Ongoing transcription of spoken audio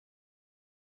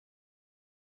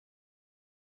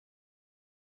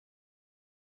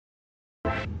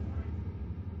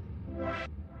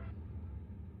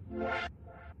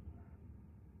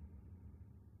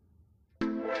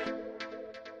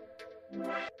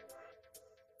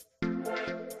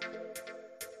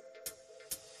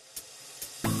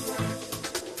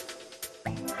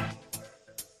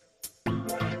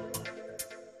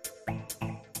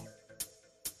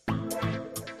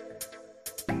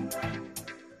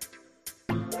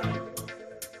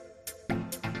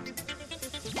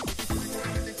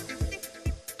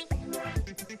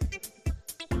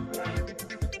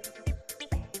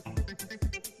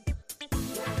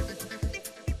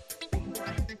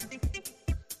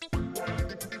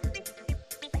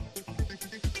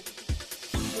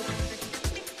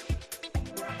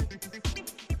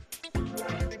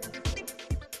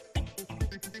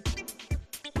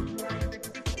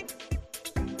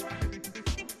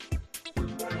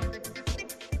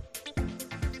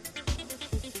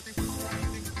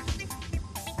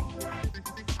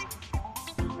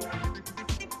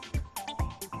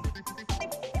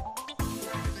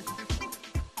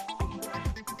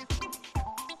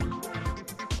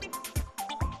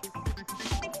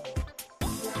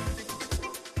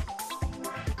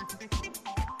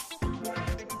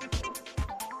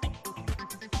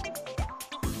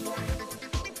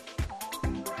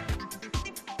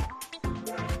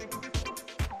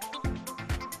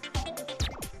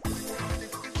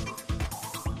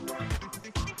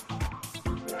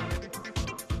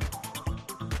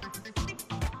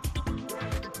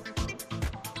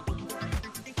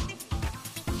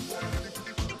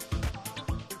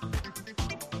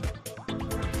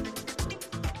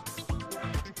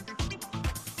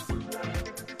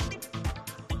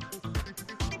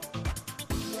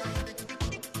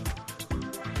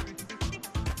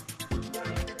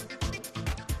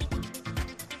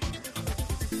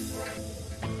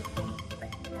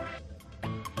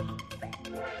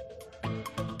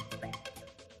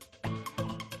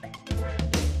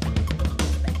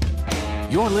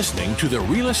You're listening to the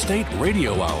Real Estate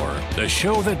Radio Hour, the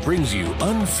show that brings you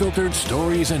unfiltered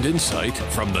stories and insight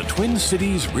from the Twin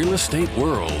Cities real estate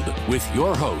world with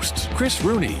your hosts, Chris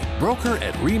Rooney, broker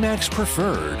at RE/MAX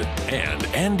Preferred, and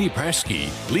Andy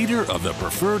Presky, leader of the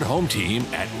Preferred Home Team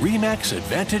at RE/MAX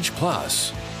Advantage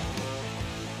Plus.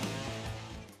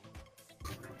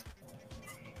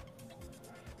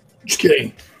 Just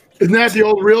kidding. Isn't that the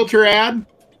old realtor ad?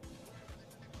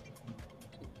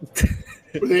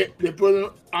 They put it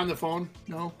on the phone?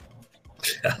 No?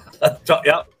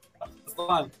 Yep.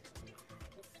 Fun.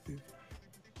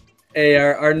 Hey,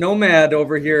 our nomad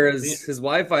over here is his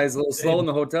Wi-Fi is a little slow in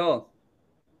the hotel.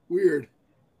 Weird.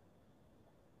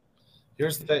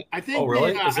 Here's the thing. I think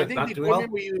really? I think the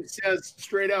equipment we use says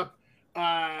straight up,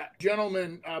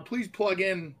 gentlemen, please plug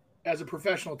in as a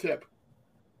professional tip.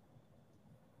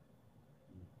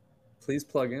 Please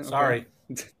plug in. Sorry.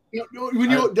 Okay.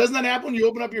 Doesn't that happen when you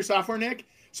open up your software, Nick?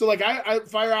 So like I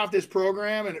fire off this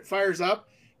program and it fires up.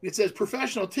 And it says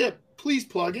professional tip. Please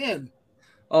plug in.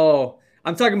 Oh,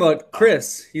 I'm talking about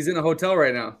Chris. He's in a hotel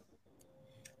right now.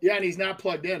 Yeah, and he's not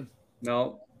plugged in.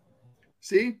 No.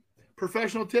 See,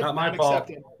 professional tip. Not my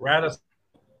fault.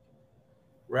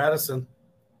 Radisson.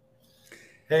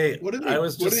 Hey, what are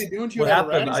they doing to you? What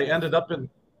happened? I ended up in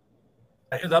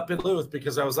Duluth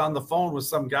because I was on the phone with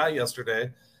some guy yesterday.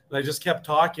 And I just kept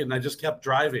talking. And I just kept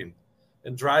driving.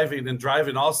 All of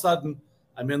a sudden,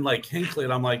 I'm in like Hinckley,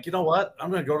 and I'm like, you know what? I'm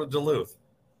going to go to Duluth.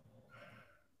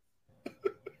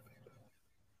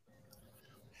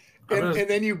 And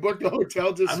then you booked a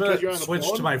hotel just because you're on the phone? I'm going to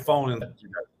switch to my phone.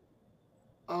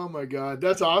 Oh, my God.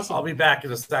 That's awesome. I'll be back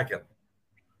in a second.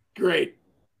 Great.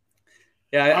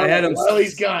 Yeah, I had him. While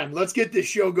he's gone, let's get this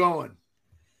show going.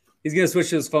 He's going to switch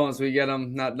to his phone so we get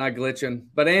him not glitching.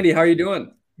 But, Andy, how are you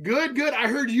doing? Good. I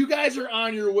heard you guys are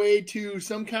on your way to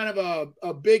some kind of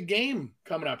a big game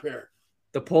coming up here.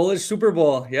 The Polish Super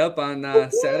Bowl. Yep,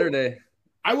 on Saturday.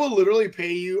 I will literally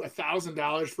pay you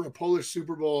 $1,000 for a Polish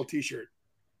Super Bowl t-shirt.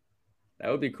 That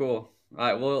would be cool. All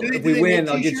right, well, if we win,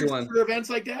 I'll get you one. For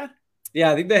events like that?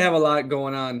 Yeah, I think they have a lot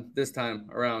going on this time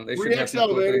around. They should have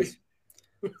 3XL, baby.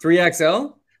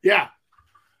 3XL? Yeah.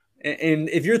 And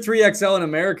if you're 3XL in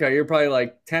America, you're probably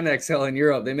like 10XL in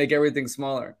Europe. They make everything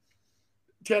smaller.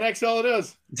 10XL it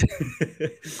is.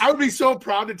 I would be so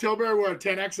proud to tell Bear we're a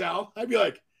 10XL. I'd be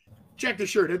like, check the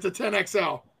shirt. It's a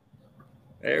 10XL.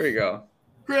 There we go.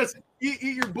 Chris,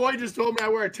 your boy just told me I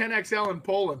wear a 10XL in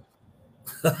Poland.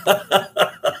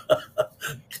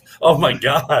 Oh, my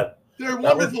God. They're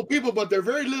wonderful people, but they're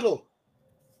very little.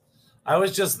 I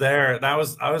was just there, and I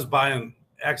was buying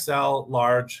XL,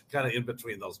 large, kind of in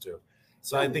between those two.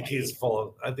 So I think he's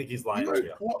lying to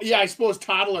you. Yeah, I suppose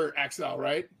toddler XL,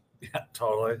 right? Yeah,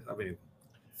 totally. I mean,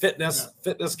 fitness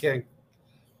king.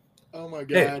 Oh my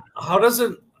God. Hey, how does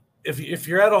it, if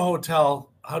you're at a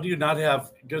hotel, how do you not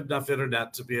have good enough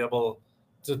internet to be able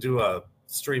to do a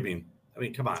streaming? I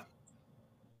mean, come on.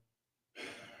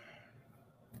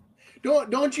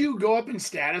 Don't you go up in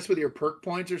status with your perk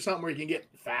points or something where you can get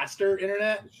faster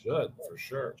internet? You should, for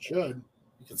sure. Should.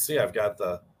 You can see I've got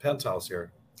the penthouse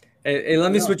here. Hey,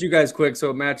 let me switch you guys quick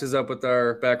so it matches up with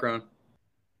our background.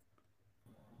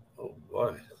 Oh,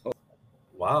 boy.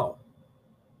 Wow.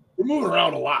 We're moving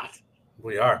around a lot.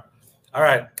 We are. All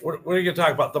right. What are you going to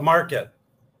talk about? The market.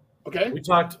 Okay. We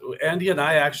talked, Andy and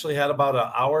I actually had about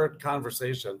an hour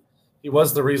conversation. He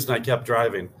was the reason I kept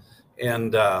driving.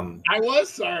 And I was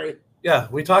sorry. Yeah,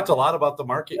 we talked a lot about the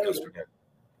market yesterday.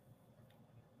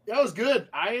 That was good.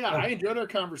 I enjoyed our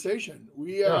conversation.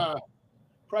 We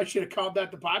probably should have called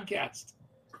that the podcast.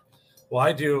 Well,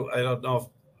 I do. I don't know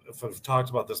if I've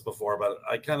talked about this before, but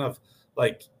I kind of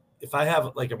like, if I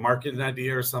have like a marketing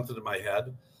idea or something in my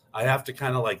head, I have to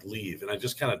kind of like leave and I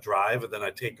just kind of drive and then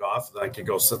I take off and then I can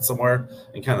go sit somewhere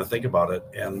and kind of think about it.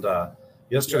 And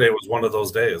yesterday was one of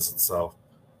those days. And so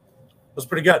it was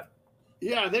pretty good.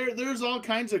 Yeah, there's all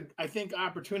kinds of, I think,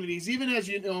 opportunities. Even as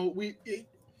you know,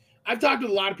 I've talked to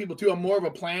a lot of people too. I'm more of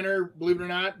a planner, believe it or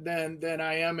not, than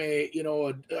I am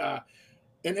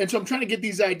and so I'm trying to get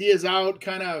these ideas out.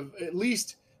 Kind of at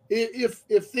least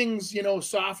if things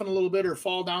soften a little bit or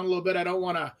fall down a little bit, I don't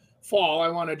want to fall. I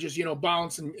want to just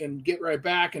bounce and get right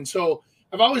back. And so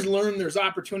I've always learned there's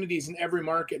opportunities in every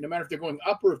market, no matter if they're going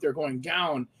up or if they're going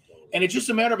down. And it's just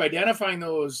a matter of identifying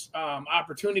those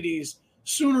opportunities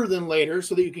sooner than later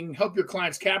so that you can help your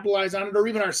clients capitalize on it or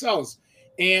even ourselves.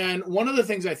 And one of the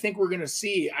things I think we're going to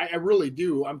see, I really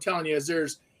do, I'm telling you, is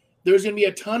there's going to be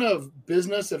a ton of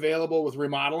business available with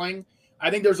remodeling. I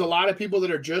think there's a lot of people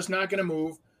that are just not going to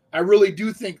move. I really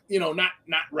do think, not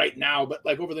right now, but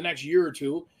like over the next year or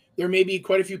two, there may be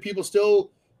quite a few people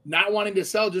still not wanting to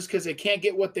sell just because they can't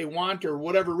get what they want or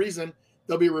whatever reason.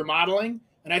 They'll be remodeling.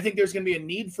 And I think there's going to be a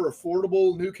need for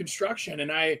affordable new construction.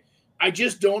 And I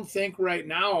just don't think right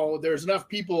now there's enough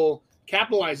people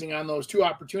capitalizing on those two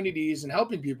opportunities and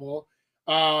helping people.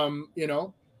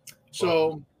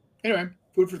 So anyway,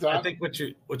 food for thought. I think what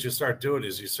you start doing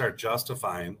is you start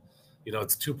justifying,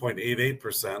 it's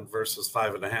 2.88% versus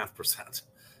 5.5%.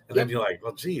 And then you're like,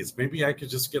 well, geez, maybe I could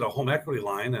just get a home equity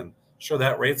line and sure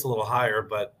that rate's a little higher,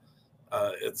 but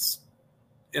I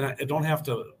don't have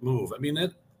to move. I mean,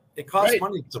 it costs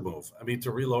money to move. I mean,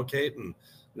 to relocate, and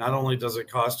not only does it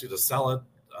cost you to sell it,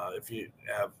 if you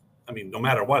have, no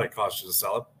matter what, it costs you to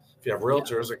sell it. If you have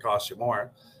realtors, it costs you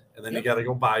more. And then you got to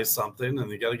go buy something and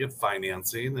you got to get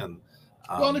financing. And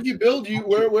well, and if you build,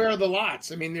 where are the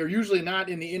lots? I mean, they're usually not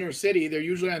in the inner city. They're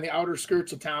usually on the outer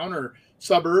skirts of town or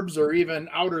suburbs or even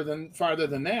farther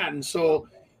than that. And so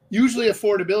usually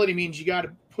affordability means you got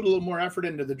to put a little more effort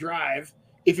into the drive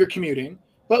if you're commuting.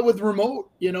 But with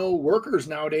remote, workers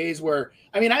nowadays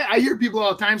I hear people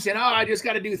all the time saying, oh, I just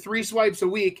got to do 3 swipes a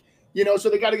week, so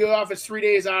they got to go to office 3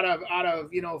 days out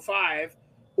of 5,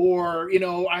 or,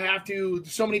 I have to,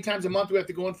 so many times a month we have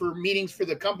to go in for meetings for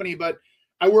the company, but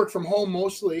I work from home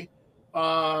mostly,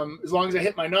 as long as I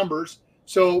hit my numbers.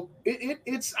 So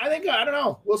it's, I think, I don't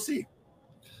know. We'll see.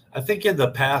 I think in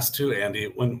the past too, Andy,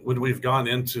 when we've gone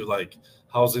into like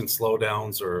housing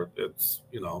slowdowns or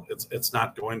it's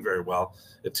not going very well,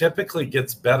 it typically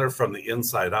gets better from the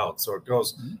inside out. So it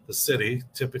goes, the city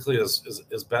typically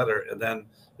is better, and then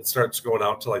it starts going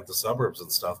out to like the suburbs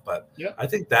and stuff. But I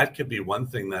think that could be one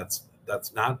thing that's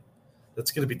going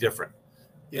to be different.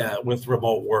 With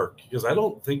remote work, because I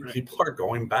don't think people are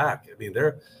going back. I mean,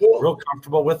 they're real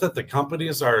comfortable with it. The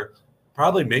companies are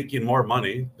probably making more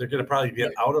money. They're going to probably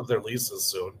get out of their leases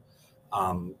soon.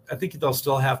 I think they'll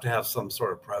still have to have some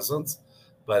sort of presence,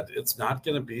 but it's not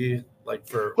going to be like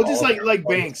for just like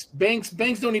banks. Banks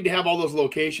don't need to have all those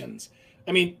locations.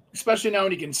 I mean, especially now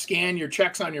when you can scan your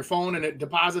checks on your phone and it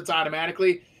deposits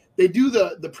automatically. They do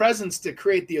the presence to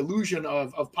create the illusion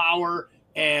of power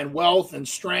and wealth and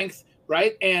strength,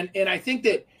 right? And I think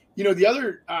that the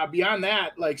other beyond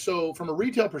that, like, so from a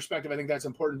retail perspective, I think that's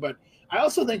important. But I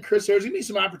also think, Chris, there's gonna be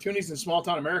some opportunities in small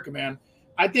town America, man.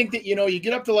 I think that you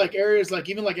get up to like areas like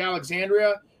even like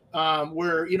Alexandria,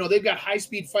 where they've got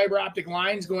high-speed fiber optic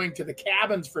lines going to the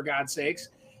cabins, for God's sakes.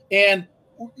 And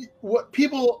what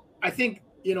people I think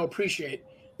appreciate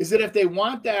is that if they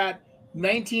want that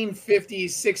 1950s,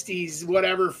 60s,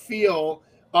 whatever feel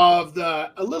of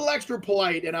a little extra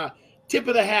polite and a tip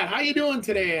of the hat, how you doing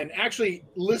today, and actually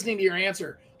listening to your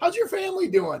answer, how's your family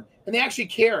doing, and they actually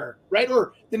care, right?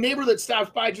 Or the neighbor that stops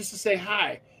by just to say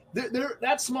hi.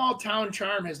 That small town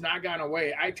charm has not gone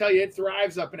away. I tell you, it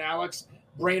thrives up in Alex.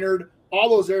 Brainerd, all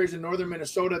those areas in northern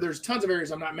Minnesota. There's tons of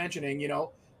areas I'm not mentioning,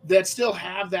 that still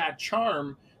have that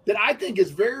charm that I think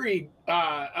is very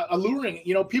alluring.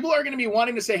 People are going to be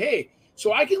wanting to say, hey,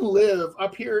 so I can live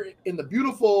up here in the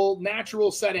beautiful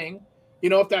natural setting,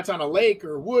 if that's on a lake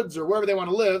or woods or wherever they want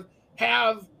to live,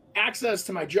 have access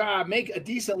to my job, make a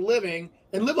decent living,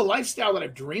 and live a lifestyle that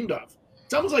I've dreamed of.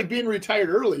 It's almost like being retired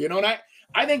early, and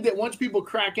I think that once people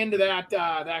crack into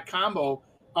that combo,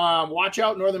 watch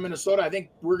out northern Minnesota. I think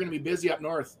we're going to be busy up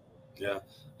north. Yeah,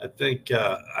 I think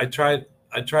I tried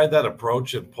that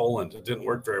approach in Poland. It didn't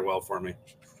work very well for me.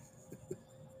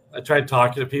 I tried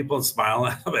talking to people and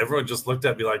smiling at them. Everyone just looked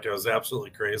at me like I was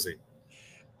absolutely crazy.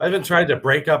 I even tried to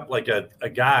break up like a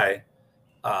guy,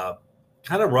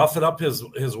 kind of roughing up his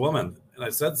woman. And I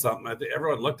said something. I think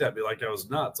everyone looked at me like I was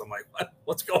nuts. I'm like,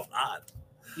 what's going on?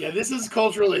 Yeah, this is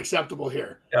culturally acceptable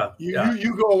here. Yeah.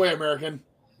 You go away, American.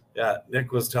 Yeah.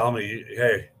 Nick was telling me,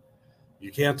 hey,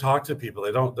 you can't talk to people.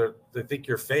 They think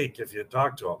you're fake if you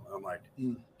talk to them. I'm like,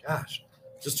 gosh,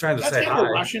 just trying to say hi. That's kind of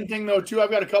a Russian thing though, too. I've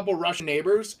got a couple Russian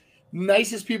neighbors,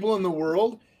 nicest people in the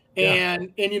world.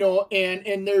 And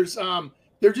there's,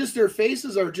 their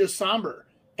faces are just somber.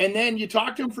 And then you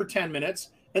talk to them for 10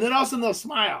 minutes and then all of a sudden they'll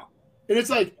smile. And it's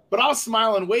like, but I'll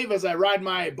smile and wave as I ride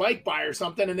my bike by or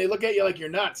something. And they look at you like you're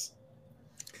nuts.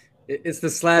 It's the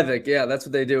Slavic. Yeah, that's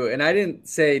what they do. And I didn't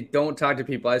say don't talk to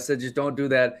people. I said just don't do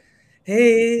that.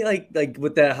 Hey, like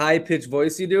with that high pitched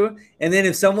voice you do. And then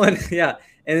if someone,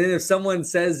 if someone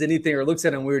says anything or looks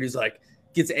at him weird, he's like,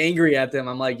 gets angry at them.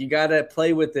 I'm like, you got to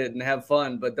play with it and have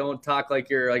fun, but don't talk like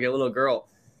you're like a little girl.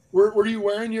 Were you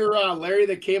wearing your Larry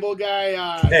the Cable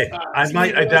Guy? Hey, I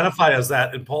might identify as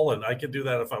that in Poland. I can do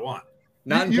that if I want.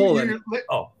 Not in Poland.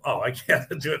 I can't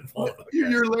do it in Poland. Okay.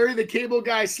 You're Larry the Cable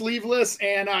Guy, sleeveless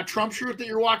and Trump shirt that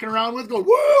you're walking around with, going,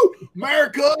 "Woo,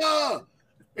 America!"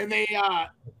 And they, I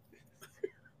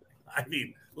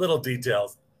mean, little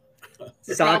details.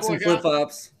 Socks and flip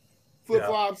flops. Flip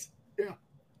flops. Yeah.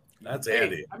 That's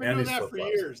Andy. I've been doing that for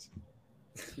years.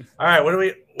 All right, what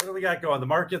do we got going? The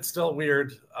market's still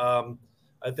weird. I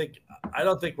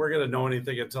don't think we're going to know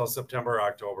anything until September or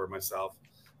October. Myself,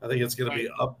 I think it's going to be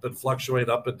up and fluctuate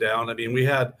up and down. I mean, we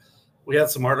had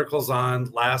some articles on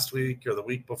last week or the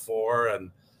week before, and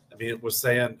I mean, it was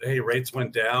saying, hey, rates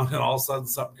went down, and all of a sudden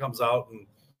something comes out and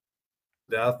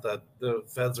death that the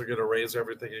Feds are going to raise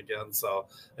everything again. So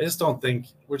I just don't think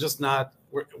we're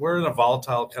in a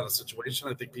volatile kind of situation.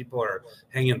 I think people are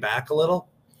hanging back a little.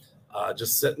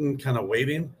 Just sitting, kind of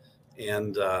waiting,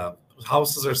 and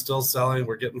houses are still selling.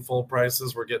 We're getting full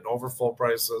prices. We're getting over full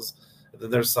prices. And then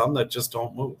there's some that just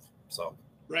don't move. So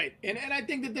right, and I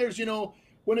think that there's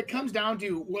when it comes down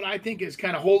to what I think is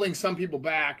kind of holding some people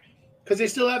back because they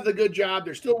still have the good job,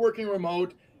 they're still working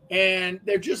remote, and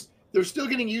they're still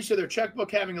getting used to their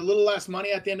checkbook having a little less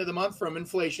money at the end of the month from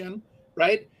inflation,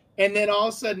 right? And then all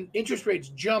of a sudden interest rates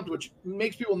jumped, which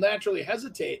makes people naturally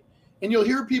hesitate. And you'll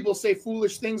hear people say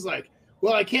foolish things like,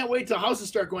 well, I can't wait till houses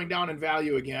start going down in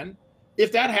value again.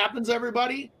 If that happens,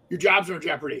 everybody, your jobs are in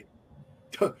jeopardy.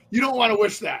 You don't want to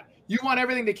wish that. You want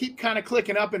everything to keep kind of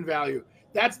clicking up in value.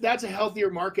 That's a healthier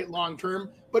market long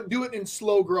term, but do it in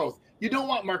slow growth. You don't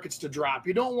want markets to drop.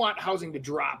 You don't want housing to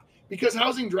drop because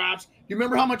housing drops. You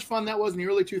remember how much fun that was in the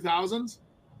early 2000s?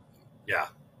 Yeah.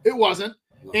 It wasn't.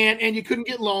 No. And you couldn't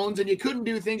get loans and you couldn't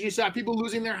do things. You saw people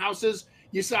losing their houses.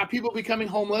 You saw people becoming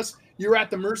homeless. You're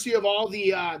at the mercy of all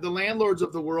the landlords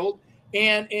of the world.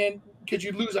 And because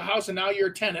you'd lose a house and now you're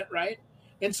a tenant, right?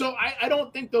 And so I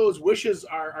don't think those wishes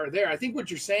are there. I think what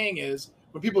you're saying is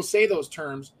when people say those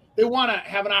terms, they want to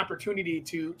have an opportunity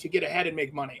to get ahead and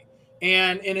make money.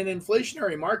 And in an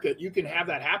inflationary market, you can have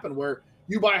that happen where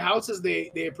you buy houses,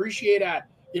 they appreciate at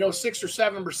 6 or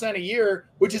 7% a year,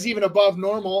 which is even above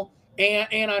normal.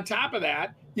 And on top of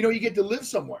that, you get to live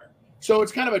somewhere. So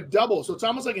it's kind of a double. So it's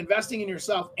almost like investing in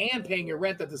yourself and paying your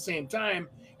rent at the same time.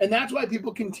 And that's why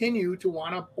people continue to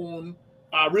want to own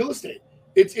real estate.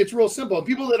 It's real simple. And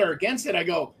people that are against it, I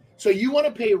go, so you want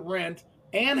to pay rent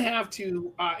and have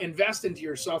to invest into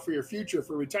yourself for your future,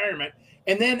 for retirement.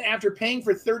 And then after paying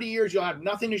for 30 years, you'll have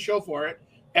nothing to show for it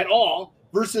at all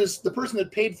versus the person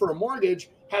that paid for a mortgage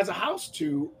has a house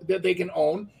that they can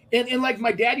own. And like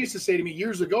my dad used to say to me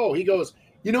years ago, he goes,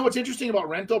 what's interesting about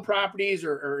rental properties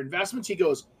or investments? He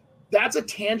goes, that's a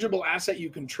tangible asset you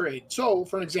can trade. So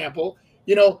for an example,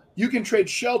 you can trade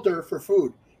shelter for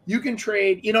food. You can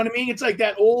trade, you know what I mean? It's like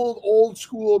that old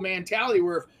school mentality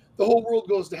where if the whole world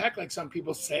goes to heck, like some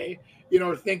people say,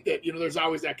 to think that, there's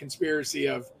always that conspiracy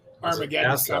of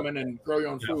Armageddon's coming and grow your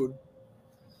own food.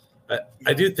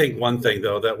 I do think one thing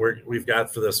though, that we've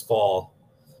got for this fall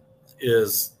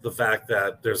is the fact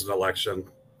that there's an election.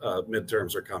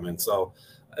 midterms are coming. So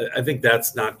I think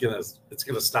that's not going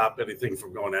to stop anything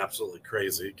from going absolutely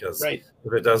crazy, because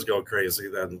if it does go crazy,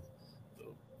 then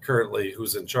currently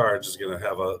who's in charge is going to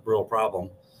have a real problem,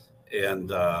 and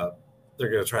they're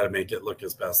going to try to make it look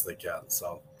as best they can.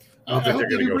 So I hope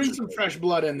they do bring some fresh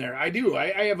blood in there. I do.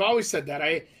 I have always said that.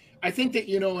 I think that,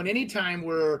 in any time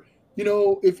where,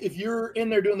 if you're in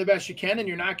there doing the best you can and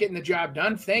you're not getting the job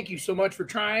done, thank you so much for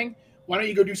trying. Why don't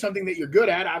you go do something that you're good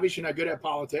at? Obviously, you're not good at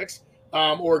politics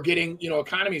or getting,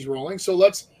 economies rolling. So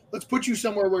let's put you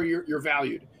somewhere where you're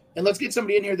valued, and let's get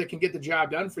somebody in here that can get the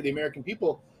job done for the American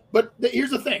people. But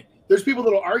here's the thing. There's people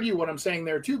that will argue what I'm saying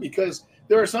there too, because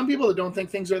there are some people that don't think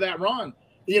things are that wrong.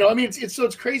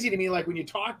 It's crazy to me. Like when you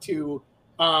talk to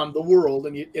the world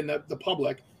and the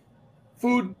public,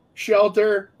 food,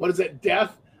 shelter,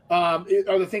 death, are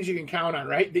the things you can count on,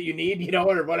 right? That you need,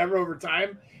 or whatever over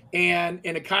time. And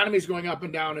economy is going up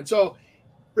and down. And so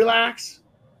relax,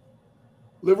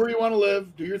 live where you want to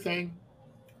live, do your thing.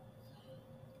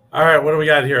 All right. What do we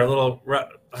got here? A little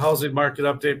housing market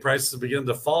update. Prices begin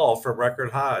to fall from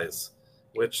record highs.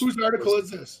 Whose article is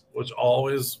this? Which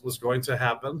always was going to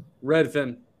happen.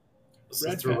 Redfin.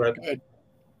 It's through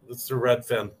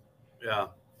Redfin. Yeah.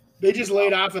 They just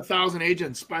laid off 1,000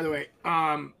 agents, by the way.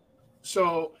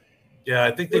 Yeah,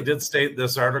 I think they did state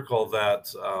this article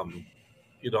that,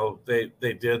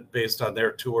 they did, based on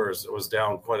their tours, it was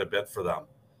down quite a bit for them.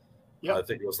 Yeah, I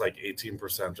think it was like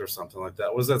 18% or something like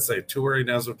that. What does that say? Touring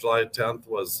as of July 10th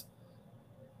was,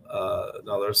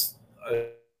 there's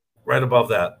right above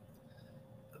that.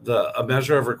 A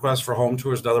measure of requests for home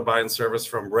tours and other buying service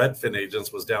from Redfin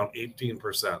agents was down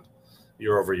 18%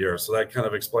 year over year. So that kind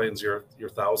of explains your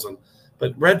 1,000.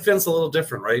 But Redfin's a little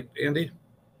different, right, Andy?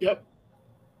 Yep.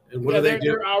 And what do they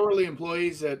do? They're hourly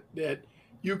employees that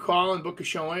you call and book a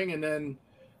showing, and then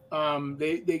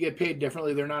they get paid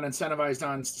differently. They're not incentivized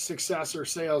on success or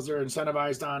sales. They're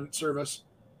incentivized on service.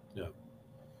 Yeah.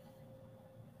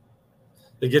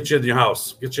 They get you in your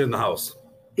house, get you in the house.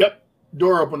 Yep.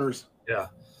 Door openers. Yeah.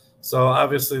 So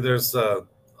obviously there's a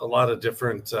lot of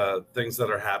different things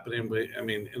that are happening.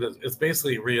 It's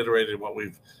basically reiterated what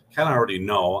we've kind of already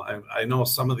know. I know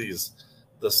some of the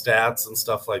stats and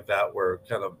stuff like that were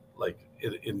kind of like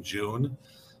in June.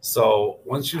 So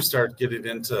once you start getting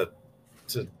into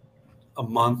a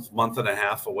month and a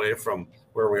half away from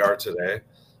where we are today,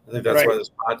 I think that's why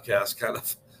this podcast kind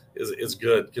of is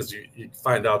good, because you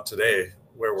find out today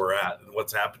where we're at and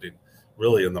what's happening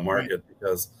really in the market,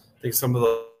 because I think some of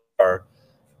those are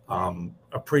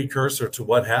a precursor to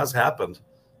what has happened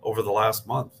over the last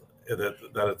month.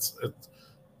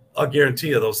 I'll guarantee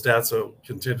you those stats will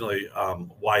continually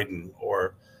widen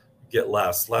or get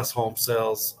less home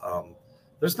sales.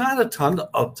 There's not a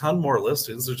ton more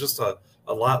listings. There's just a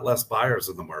lot less buyers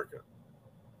in the market.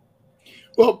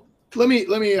 Well, let me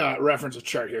reference a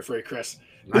chart here for you, Chris.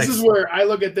 Nice. This is where I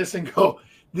look at this and go,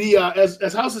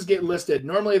 as houses get listed,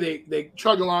 normally they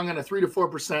chug along on a 3 to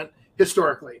 4%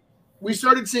 historically. We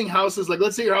started seeing houses, like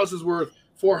let's say your house is worth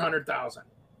 $400,000,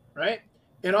 right?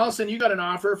 And all of a sudden you got an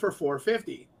offer for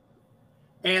 $450,000.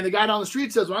 And the guy down the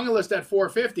street says, well, I'm going to list at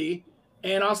 $450,000.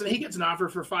 And all of a sudden he gets an offer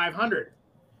for $500,000.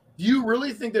 Do you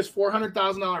really think this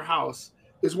 $400,000 house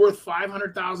is worth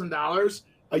 $500,000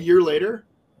 a year later?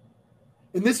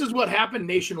 And this is what happened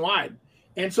nationwide.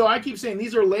 And so I keep saying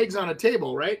these are legs on a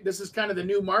table, right? This is kind of the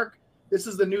new mark. This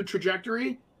is the new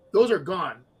trajectory. Those are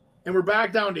gone. And we're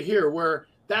back down to here where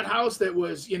that house that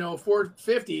was,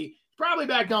 $450,000, probably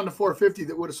back down to $450,000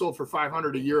 that would have sold for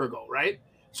 $500,000 a year ago, right?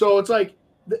 So it's like,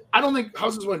 I don't think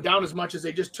houses went down as much as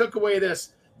they just took away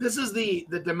this. This is the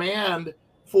demand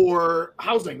for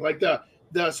housing, like the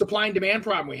supply and demand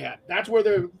problem we had. That's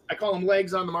where I call them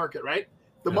legs on the market, right?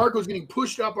 The market was getting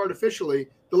pushed up artificially.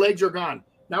 The legs are gone.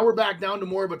 Now we're back down to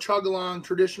more of a chug along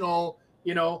traditional,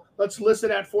 let's list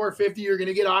it at $450,000. You're going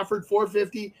to get offered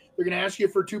 $450,000. They're going to ask you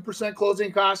for 2%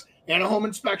 closing costs and a home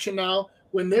inspection now.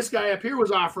 When this guy up here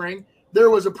was offering,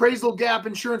 there was appraisal gap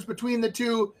insurance between the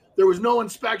two. There was no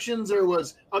inspections. There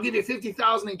was, I'll give you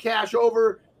 $50,000 in cash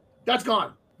over. That's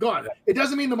gone. It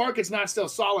doesn't mean the market's not still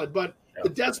solid, but the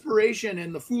desperation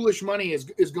and the foolish money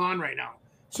is gone right now.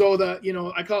 So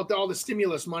I call it all the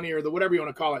stimulus money or the whatever you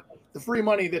want to call it. The free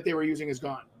money that they were using is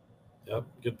gone. Yep.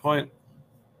 Good point.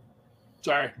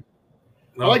 Sorry.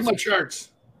 No, I like my charts.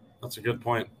 That's a good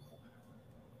point.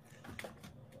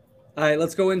 All right,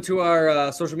 let's go into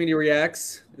our social media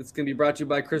reacts. It's going to be brought to you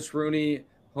by Chris Rooney,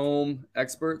 Home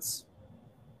Experts.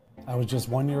 I was just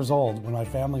 1 year old when my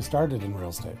family started in real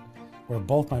estate, where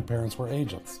both my parents were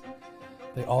agents.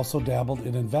 They also dabbled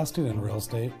in investing in real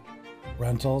estate,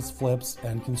 rentals, flips,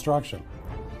 and construction.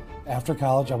 After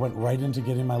college, I went right into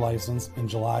getting my license in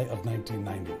July of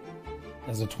 1990.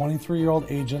 As a 23-year-old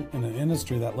agent in an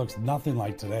industry that looks nothing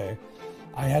like today,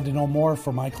 I had to know more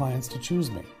for my clients to choose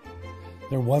me.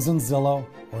 There wasn't Zillow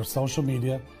or social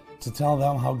media to tell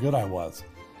them how good I was.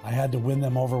 I had to win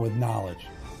them over with knowledge.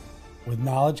 With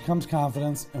knowledge comes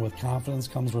confidence, and with confidence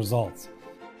comes results.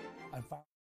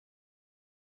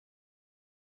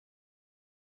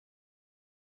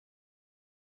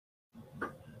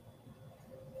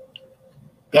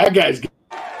 That guy's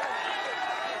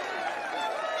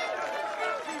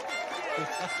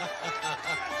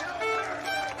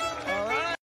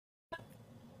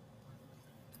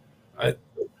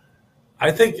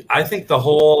I think the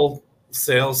whole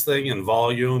sales thing and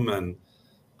volume and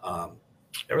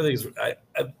everything's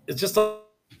it's just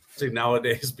interesting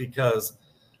nowadays because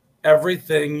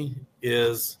everything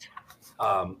is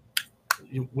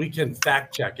we can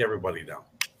fact check everybody now.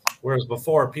 Whereas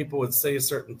before, people would say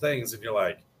certain things, and you're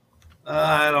like,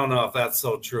 I don't know if that's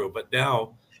so true. But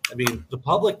now, I mean, the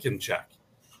public can check.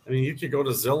 I mean, you could go to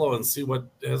Zillow and see what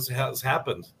has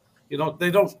happened. You know,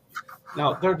 they don't.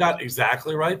 Now, they're not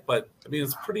exactly right, but I mean,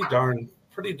 it's pretty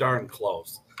darn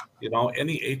close. You know,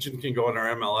 any agent can go in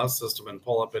our MLS system and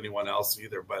pull up anyone else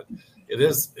either. But it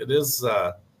is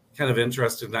kind of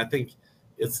interesting. And I think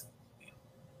it's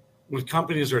what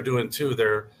companies are doing too.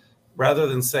 They're rather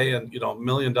than saying, you know, $1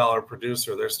 million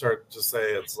producer, they're starting to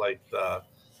say it's like the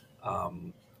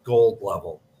gold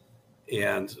level.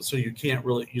 And so you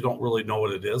don't really know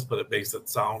what it is, but it makes it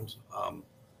sound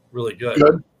really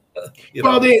good.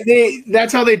 Well,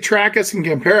 that's how they track us and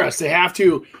compare us. They have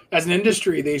to, as an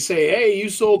industry, they say, hey, you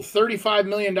sold $35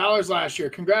 million last year.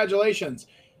 Congratulations.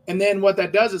 And then what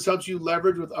that does is helps you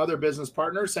leverage with other business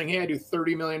partners saying, hey, I do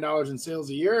 $30 million in sales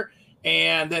a year.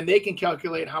 And then they can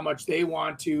calculate how much they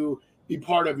want to be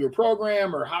part of your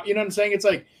program or how, you know what I'm saying? It's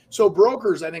like, so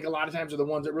brokers, I think a lot of times are the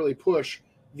ones that really push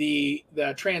the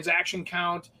transaction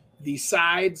count, the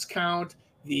sides count,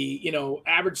 the, you know,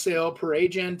 average sale per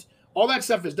agent, all that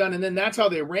stuff is done. And then that's how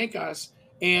they rank us.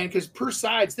 And because per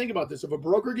sides, think about this. If a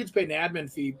broker gets paid an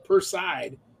admin fee per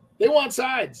side, they want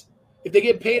sides. If they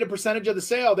get paid a percentage of the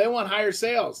sale, they want higher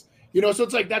sales, you know? So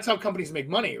it's like, that's how companies make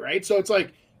money, right? So it's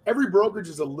like, every brokerage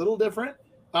is a little different.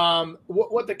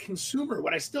 What the consumer,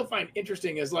 what I still find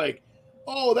interesting is like,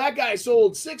 oh, that guy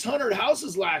sold 600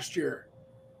 houses last year.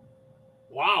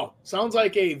 Wow. Sounds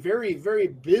like a very, very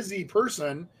busy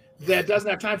person that doesn't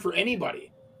have time for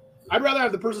anybody. I'd rather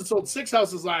have the person sold 6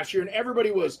 houses last year and everybody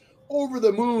was over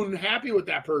the moon happy with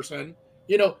that person,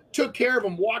 you know, took care of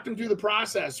them, walked them through the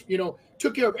process, you know,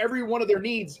 took care of every one of their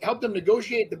needs, helped them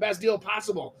negotiate the best deal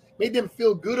possible, made them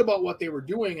feel good about what they were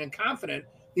doing and confident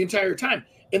the entire time.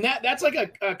 And that's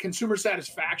like a consumer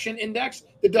satisfaction index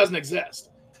that doesn't exist.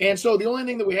 And so the only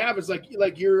thing that we have is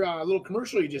like your little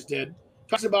commercial you just did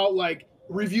talks about like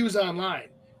reviews online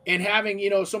and having, you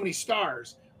know, so many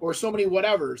stars or so many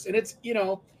whatevers. And it's, you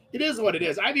know, it is what it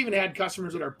is. I've even had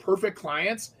customers that are perfect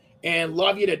clients and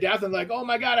love you to death and like, oh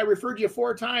my God, I referred you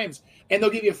 4 times, and they'll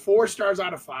give you 4 stars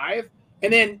out of 5.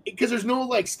 And then because there's no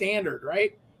like standard,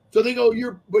 right? So they go,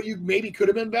 but you maybe could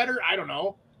have been better. I don't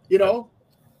know, you know?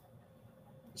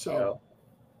 So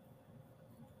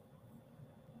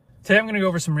today I'm going to go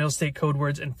over some real estate code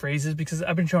words and phrases because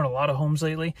I've been showing a lot of homes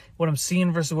lately. What I'm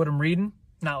seeing versus what I'm reading,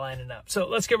 not lining up. So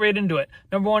let's get right into it.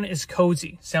 Number 1 is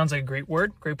cozy. Sounds like a great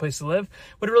word, great place to live.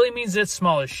 What it really means is it's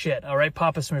small as shit, all right?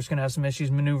 Papa Smear's going to have some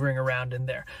issues maneuvering around in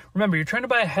there. Remember, you're trying to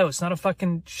buy a house, not a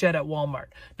fucking shed at Walmart.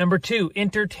 Number 2,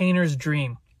 entertainer's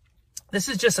dream. This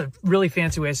is just a really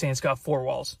fancy way of saying it's got 4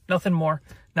 walls. Nothing more,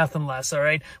 nothing less, all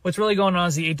right? What's really going on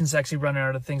is the agent's actually running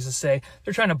out of things to say.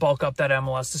 They're trying to bulk up that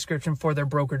MLS description for their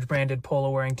brokerage-branded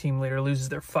polo-wearing team leader loses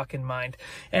their fucking mind.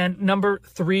 And number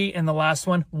 3, and the last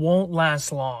one, won't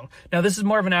last long. Now, this is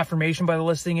more of an affirmation by the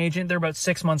listing agent. They're about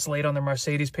 6 months late on their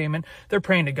Mercedes payment. They're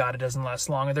praying to God it doesn't last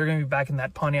long, and they're going to be back in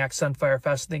that Pontiac Sunfire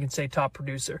Fest and they can say top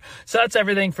producer. So that's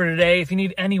everything for today. If you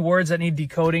need any words that need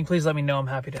decoding, please let me know. I'm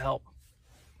happy to help.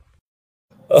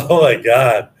 Oh my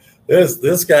God,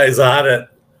 this guy's on it.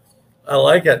 I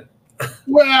like it.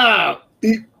 Well,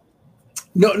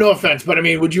 no offense, but I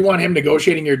mean, would you want him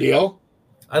negotiating your deal?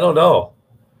 I don't know.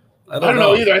 I don't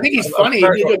know either. I think he's funny.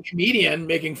 He's a good comedian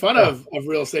making fun of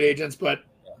real estate agents, but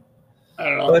I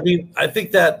don't know. But I mean, I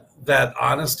think that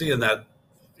honesty and that,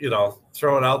 you know,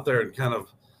 throw it out there and kind of,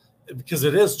 because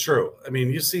it is true. I mean,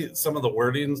 you see some of the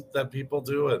wordings that people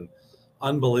do and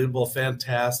unbelievable,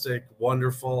 fantastic,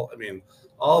 wonderful. I mean,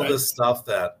 all this stuff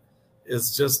that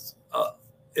is just,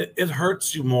 it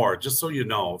hurts you more, just so you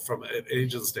know, from an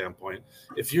agent standpoint,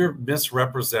 if you're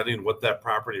misrepresenting what that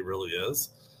property really is,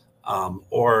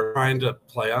 or trying to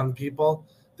play on people,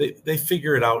 they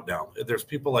figure it out now. There's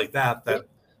people like that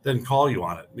then call you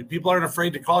on it. I mean, people aren't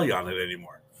afraid to call you on it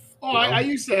anymore. Oh, I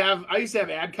used to have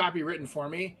ad copy written for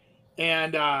me.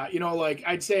 And, like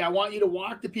I'd say, I want you to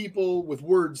walk the people with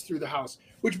words through the house,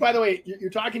 which, by the way, you're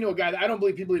talking to a guy that I don't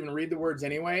believe people even read the words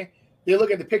anyway. They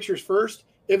look at the pictures first.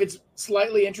 If it's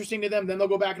slightly interesting to them, then they'll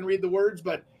go back and read the words.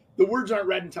 But the words aren't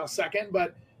read until second.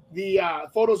 But the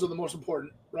photos are the most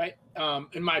important, right?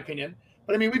 In my opinion.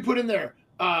 But I mean, we put in there,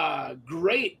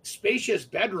 great, spacious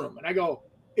bedroom. And I go,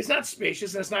 it's not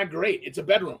spacious and it's not great. It's a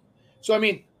bedroom. So, I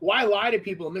mean, why lie to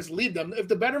people and mislead them? If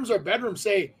the bedrooms are bedrooms,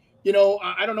 say,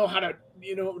 I don't know how to,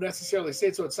 necessarily say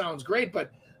it so it sounds great,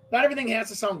 but not everything has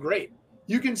to sound great.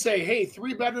 You can say, hey,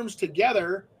 3 bedrooms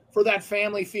together for that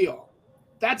family feel.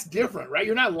 That's different, right?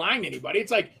 You're not lying to anybody.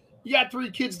 It's like you got 3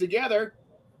 kids together.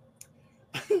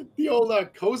 The old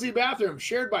cozy bathroom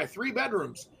shared by 3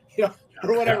 bedrooms,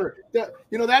 or whatever.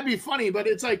 That'd be funny, but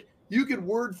it's like you could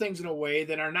word things in a way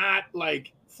that are not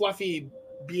like fluffy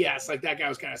BS like that guy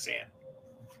was kind of saying.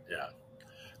 Yeah.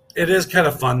 It is kind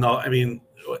of fun though. I mean,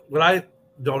 what I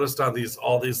noticed on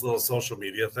all these little social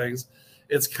media things,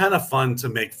 it's kind of fun to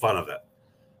make fun of it.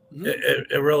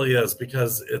 Mm-hmm. It really is,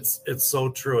 because it's so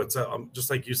true. It's just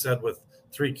like you said, with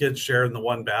 3 kids sharing the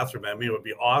one bathroom. I mean, it would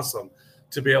be awesome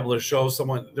to be able to show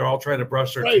someone they're all trying to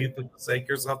brush their teeth in the sink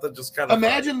or something. Just kind of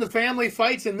imagine the family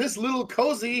fights in this little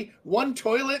cozy 1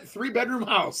 toilet 3-bedroom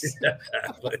house. Yeah,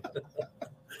 exactly.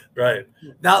 Right.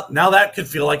 Now that could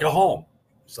feel like a home.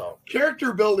 So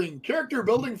character building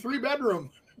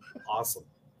 3-bedroom. Awesome.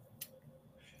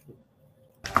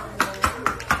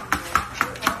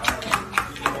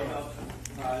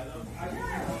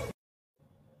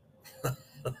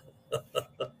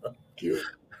 Cute.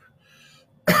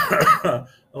 I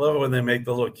love it when they make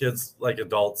the little kids like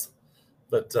adults,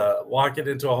 but walking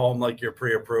into a home like you're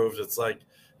pre-approved, it's like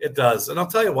it does. And I'll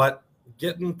tell you what,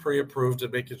 getting pre-approved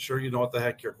and making sure you know what the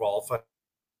heck you're qualified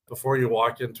before you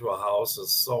walk into a house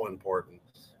is so important.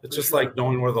 It's just like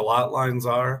knowing where the lot lines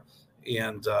are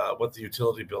and what the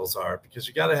utility bills are, because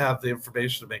you got to have the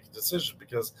information to make a decision.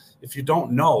 Because if you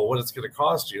don't know what it's going to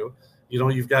cost you,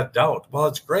 you've got doubt. Well,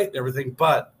 it's great and everything,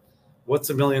 but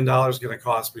what's $1 million going to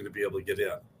cost me to be able to get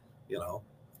in?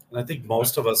 And I think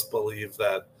most of us believe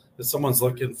that if someone's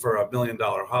looking for $1 million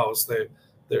house,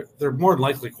 they're more than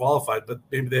likely qualified, but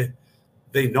maybe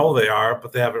they know they are,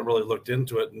 but they haven't really looked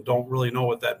into it and don't really know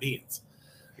what that means.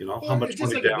 How much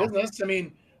money like down. A business. I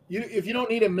mean, if you don't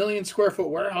need 1 million square foot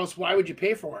warehouse, why would you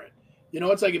pay for it?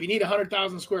 It's like if you need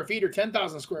 100,000 square feet or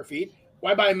 10,000 square feet,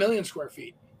 why buy 1 million square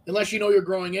feet? Unless you're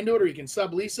growing into it or you can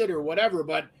sublease it or whatever.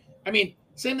 But I mean,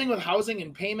 same thing with housing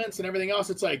and payments and everything else.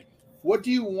 It's like, what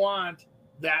do you want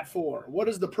that for? What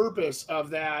is the purpose of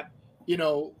that,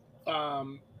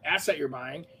 asset you're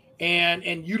buying?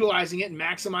 And utilizing it and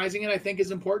maximizing it, I think, is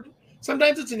important.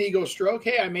 Sometimes it's an ego stroke.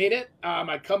 Hey, I made it.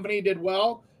 My company did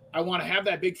well. I want to have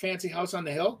that big fancy house on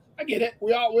the hill. I get it.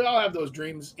 We all have those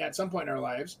dreams at some point in our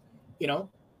lives, Yeah.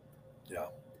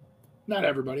 Not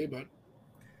everybody, but.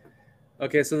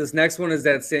 Okay, so this next one is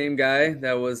that same guy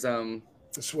that was I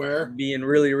swear being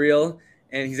really real,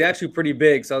 and he's actually pretty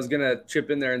big. So I was gonna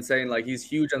chip in there and saying like he's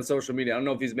huge on social media. I don't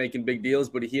know if he's making big deals,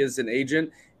 but he is an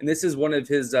agent, and this is one of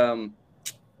his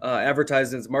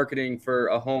advertisements, marketing for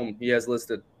a home he has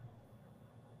listed.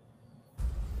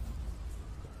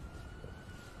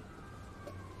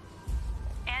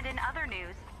 And in other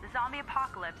news, the zombie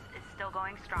apocalypse is still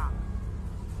going strong.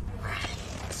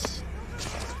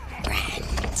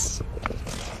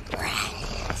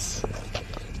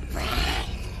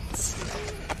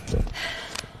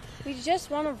 We just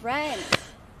want to rent.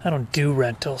 I don't do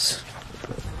rentals.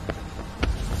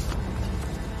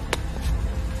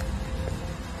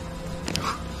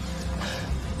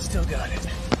 Still got it.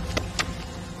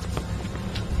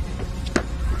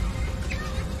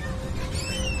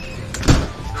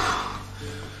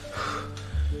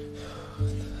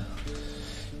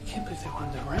 Can't believe they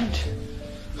wanted to rent.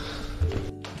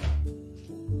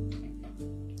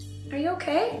 Are you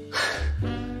okay?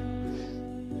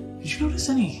 Did you notice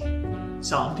any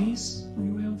zombies on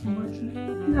your way home from work today?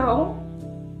 No.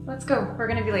 Let's go. We're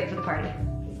gonna be late for the party.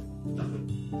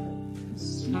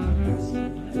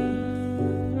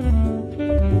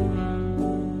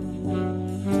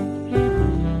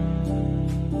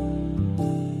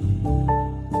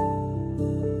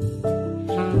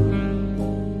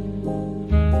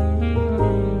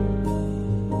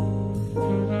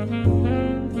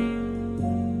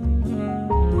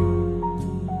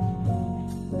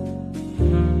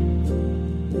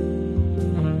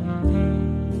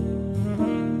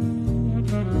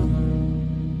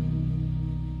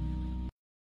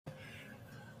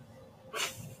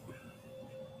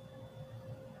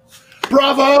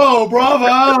 Bravo,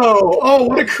 bravo. Oh,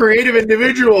 what a creative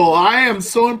individual. I am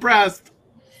so impressed.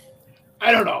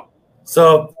 I don't know.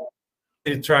 So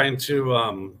trying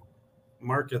to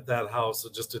market that house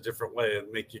in just a different way and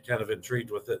make you kind of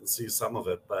intrigued with it and see some of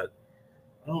it. But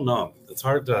I don't know. It's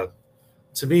hard to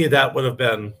me, that would have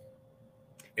been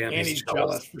Andy's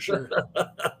jealous for sure.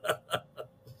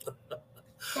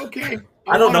 Okay.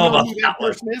 I don't know about who that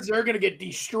person is. They're going to get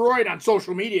destroyed on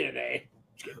social media today.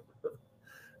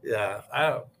 Yeah,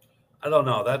 I don't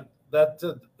know.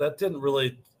 That didn't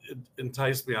really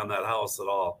entice me on that house at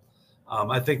all.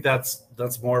 I think that's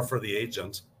more for the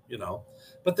agent, you know.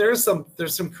 But there's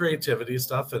some creativity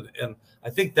stuff, and I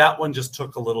think that one just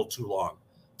took a little too long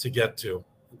to get to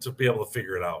be able to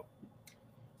figure it out.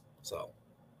 So.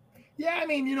 Yeah, I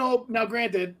mean, you know, now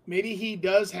granted, maybe he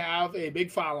does have a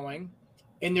big following,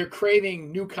 and they're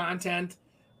craving new content,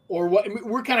 or what?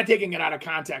 We're kind of taking it out of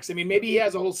context. I mean, maybe he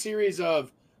has a whole series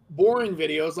of boring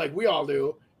videos like we all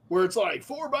do, where it's like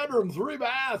 4-bedroom,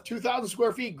 3-bath, 2,000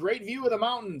 square feet, great view of the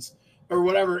mountains or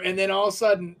whatever. And then all of a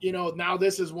sudden, you know, now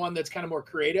this is one that's kind of more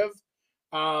creative.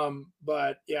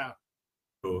 But yeah.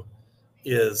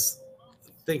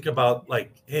 Think about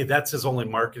like, hey, that's his only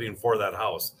marketing for that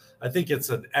house. I think it's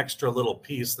an extra little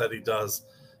piece that he does,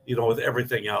 you know, with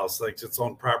everything else, like its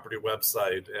own property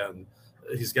website, and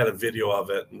he's got a video of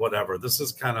it and whatever. This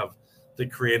is kind of the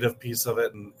creative piece of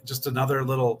it, and just another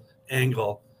little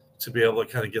angle to be able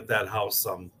to kind of get that house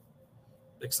some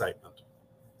excitement.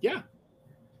 Yeah.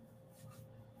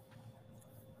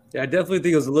 Yeah, I definitely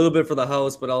think it was a little bit for the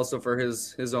house, but also for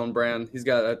his own brand. He's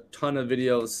got a ton of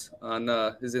videos on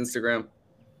his Instagram.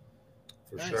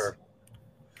 For sure.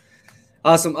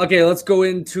 Awesome. Okay, let's go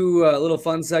into a little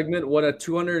fun segment. What a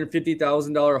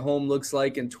 $250,000 home looks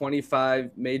like in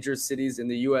 25 major cities in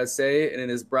the USA, and it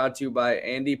is brought to you by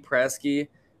Andy Prasky,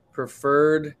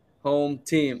 Preferred Home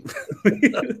Team.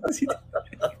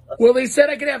 Well, they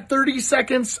said I could have 30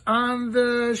 seconds on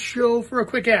the show for a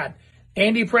quick ad.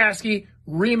 Andy Prasky,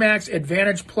 Remax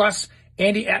Advantage Plus,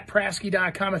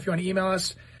 Andy@Prasky.com if you want to email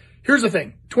us. Here's the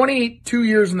thing, 22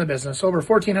 years in the business, over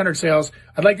 1,400 sales.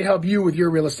 I'd like to help you with your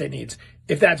real estate needs.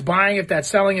 If that's buying, if that's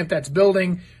selling, if that's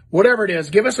building, whatever it is,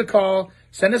 give us a call,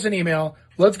 send us an email.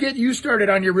 Let's get you started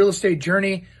on your real estate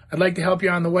journey. I'd like to help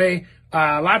you on the way.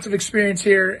 Lots of experience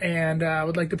here, and I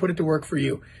would like to put it to work for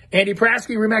you. Andy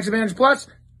Prasky, Remax Advantage Plus.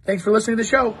 Thanks for listening to the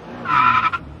show.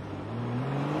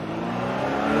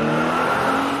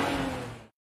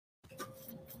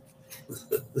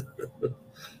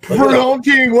 Preferred Home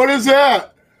Team, what is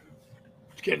that?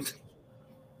 Just kidding.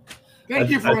 Thank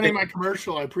you for running my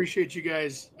commercial. I appreciate you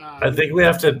guys. I think we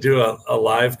have to do a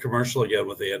live commercial again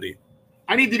with Andy.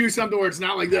 I need to do something where it's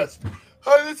not like this.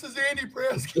 Hi, this is Andy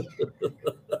Prasky.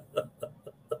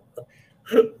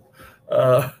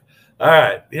 All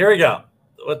right, here we go.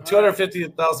 What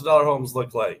 $250,000 homes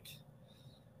look like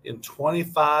in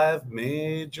 25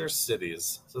 major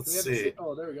cities. Let's see.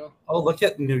 Oh, there we go. Oh, look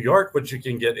at New York, what you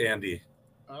can get, Andy.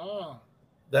 Oh,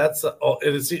 that's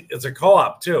it's a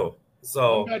co-op too.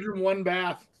 So 1-bedroom,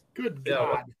 1-bath. Good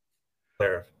God.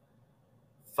 There,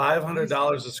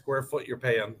 $500 a square foot you're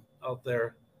paying out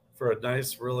there for a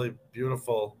nice, really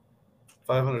beautiful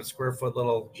 500 square foot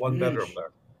little 1-bedroom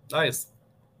there. Nice.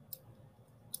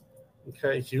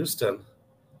 Okay, Houston.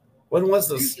 When was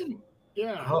this? Houston?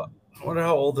 Yeah. I wonder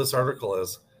how old this article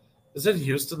is. Is it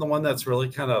Houston the one that's really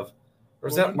kind of, or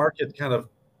is that market kind of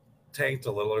tanked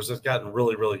a little, or has it gotten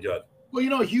really, really good? Well, you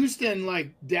know, Houston,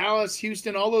 like Dallas,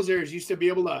 Houston, all those areas used to be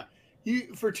able to,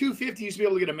 for $250, you used to be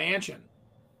able to get a mansion.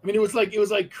 I mean, it was like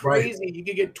crazy. Right. You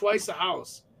could get twice the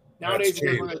house. Nowadays, it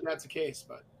doesn't look like that's the case,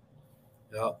 but.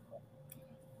 Yeah.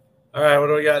 All right, what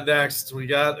do we got next? We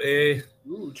got a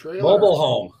trailer. Mobile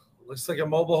home. Looks like a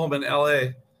mobile home in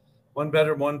LA.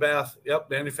 1-bedroom, 1-bath. Yep,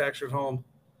 manufactured home.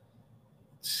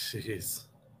 Jeez.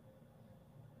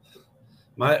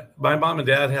 My mom and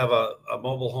dad have a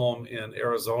mobile home in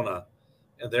Arizona,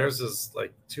 and theirs is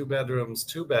like 2 bedrooms,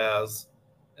 2 baths,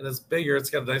 and it's bigger.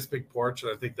 It's got a nice big porch,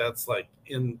 and I think that's like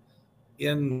in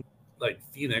like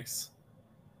Phoenix,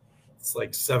 it's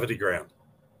like $70,000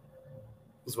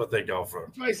 is what they go for.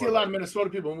 I see a lot of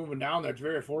Minnesota people moving down there. It's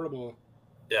very affordable.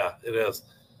 Yeah, it is.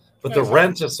 But the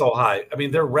rent is so high. I mean,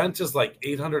 their rent is like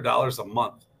 $800 a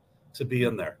month to be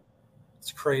in there.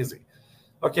 It's crazy.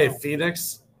 Okay,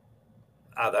 Phoenix.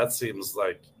 That seems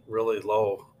like really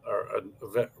low or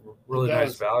a really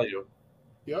nice value.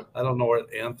 Yep. I don't know where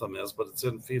Anthem is, but it's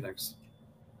in Phoenix.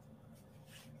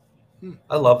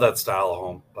 I love that style of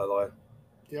home, by the way.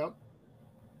 Yep.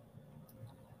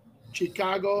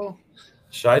 Chicago.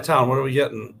 Chi-Town, what are we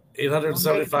getting?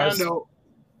 875.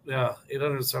 Yeah,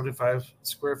 875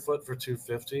 square foot for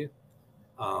 $250.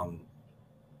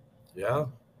 Yeah.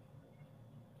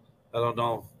 I don't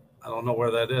know. I don't know where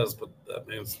that is, but that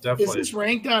means Is definitely. this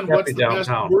ranked on Can't what's be the best,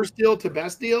 downtown. worst deal to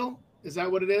best deal? Is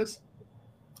that what it is?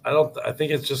 I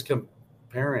think it's just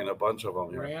comparing a bunch of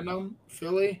them here. Random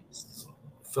Philly.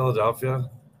 Philadelphia.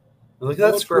 Look at Well,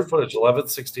 that it's square for- footage,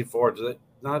 1164. Do they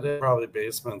not have probably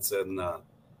basements in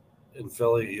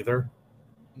Philly either?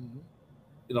 Mhm.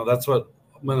 You know, that's what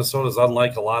Minnesota's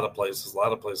unlike a lot of places. A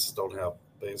lot of places don't have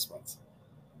basements.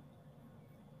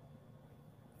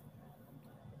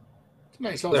 It's a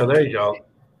nice house. There you go.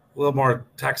 A little more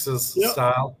Texas Yep.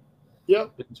 style.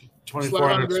 Yep. 2,400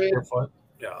 Slab grade. square foot.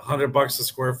 Yeah, $100 a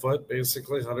square foot,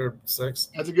 basically 106.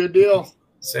 That's a good deal.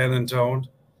 San Antonio.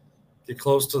 Get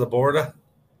close to the border.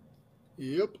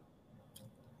 Yep.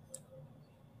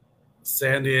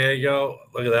 San Diego.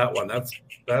 Look at that one.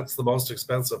 That's the most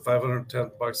expensive,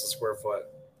 $510 a square foot.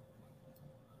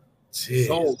 Jeez.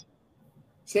 Sold.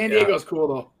 San Yeah. Diego's cool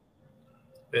though.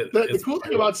 The It's cool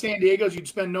thing about San Diego is you'd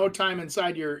spend no time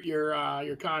inside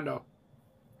your condo.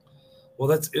 Well,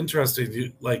 that's interesting.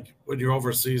 You like when you're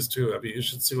overseas too. I mean, you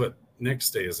should see what Nick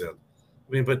stays in. I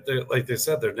mean, but like they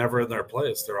said, they're never in their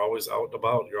place. They're always out and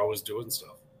about. You're always doing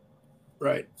stuff.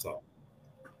 Right. So,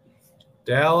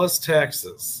 Dallas,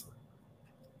 Texas.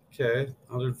 Okay,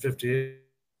 158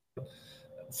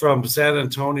 from San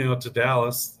Antonio to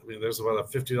Dallas. I mean, there's about a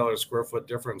 $50 square foot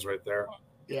difference right there.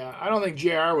 Yeah, I don't think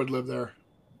JR would live there.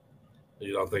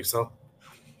 You don't think so?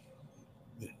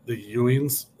 The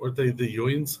Ewings, weren't they the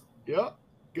Ewings? Yep.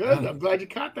 Good. Yeah. I'm glad you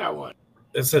caught that one.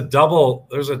 It's a double.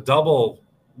 There's a double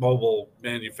mobile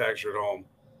manufactured home.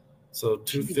 So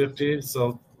 250.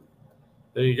 So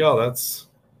there you go. That's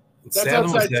San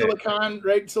outside Jose. Silicon,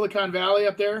 right? Silicon Valley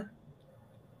up there.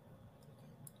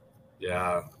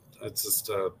 Yeah, it's just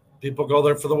people go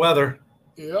there for the weather.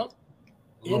 Yep.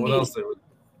 I don't know what Indy. else they would.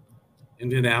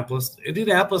 Indianapolis.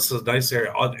 Indianapolis is a nice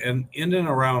area, and in and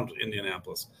around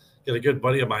Indianapolis. Got a good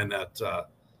buddy of mine that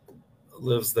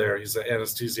lives there. He's an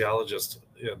anesthesiologist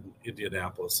in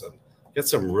Indianapolis, and get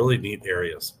some really neat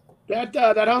areas. That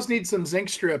house needs some zinc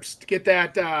strips to get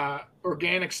that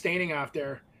organic staining off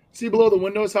there. See below the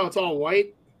windows how it's all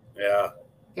white? Yeah,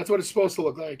 That's what it's supposed to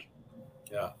look like.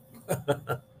 yeah.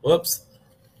 Whoops.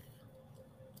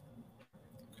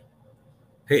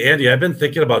 Hey, Andy, I've been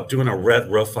thinking about doing a red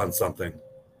roof on something.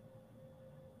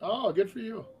 Oh, good for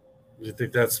you. Do you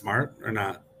think that's smart or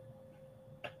not?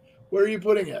 Where are you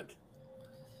putting it?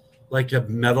 Like a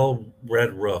metal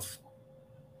red roof.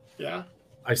 Yeah.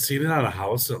 I seen it on a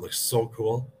house. And it looks so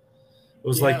cool. It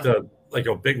was Yeah. like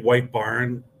a big white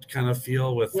barn kind of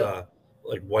feel with Yeah.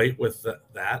 like white with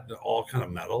that all kind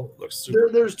of metal. It looks super.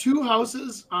 There's two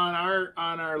houses on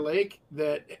our lake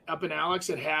that up in Alex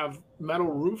that have metal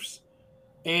roofs.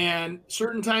 And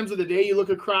certain times of the day you look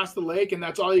across the lake and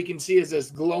that's all you can see is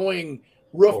this glowing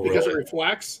roof Oh, because it really?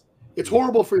 reflects. It's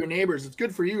horrible for your neighbors. It's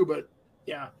good for you, but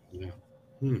yeah.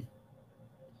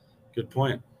 Good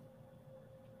point.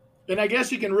 And I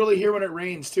guess you can really hear when it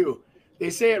rains too.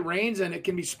 They say it rains and it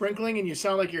can be sprinkling and you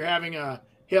sound like you're having a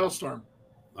hailstorm.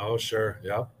 Oh, sure.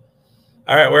 Yeah. All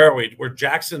right. Where are we? We're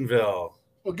Jacksonville.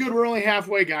 Well, good. We're only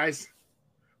halfway, guys.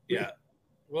 Yeah.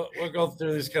 We'll go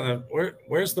through these kind of.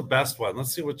 Where's the best one?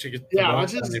 Let's see what you get. Yeah, the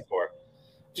let's most just- money for.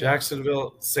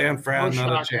 Jacksonville, San Fran, No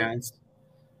not a shocker. chance.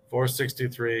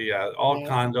 463. Yeah, all Yeah.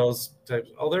 condos types.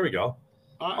 Oh, there we go.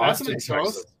 That's a nice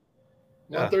house. Texas.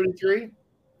 Yeah. 133.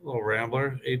 Little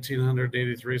Rambler,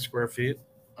 1,883 square feet.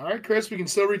 All right, Chris, we can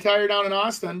still retire down in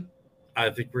Austin. I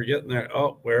think we're getting there.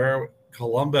 Oh, where are we?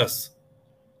 Columbus,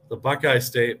 the Buckeye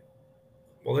State.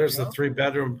 Well, there's Yeah. the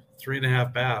 3-bedroom,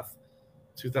 3.5 bath,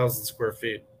 2,000 square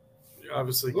feet. You're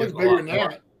obviously It looks getting a bigger lot than more,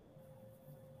 that.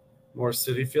 more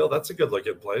city feel. That's a good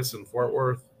looking place in Fort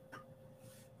Worth.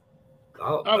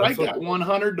 I like that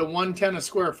 100 to 110 a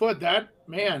square foot. That,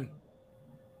 man.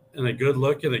 And a good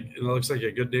look, and it looks like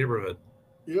a good neighborhood.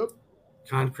 Yep.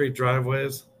 Concrete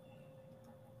driveways.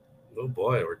 Oh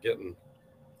boy, we're getting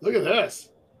Look at this.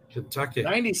 Kentucky.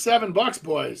 $97,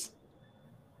 boys.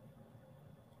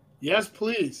 Yes,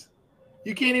 please.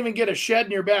 You can't even get a shed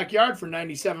in your backyard for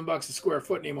 $97 a square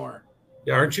foot anymore.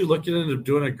 Yeah, aren't you looking into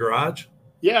doing a garage?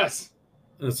 Yes.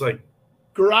 And it's like,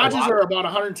 Garages A lot. are about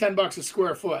 $110 a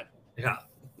square foot. yeah.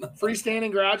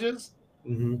 Freestanding garages?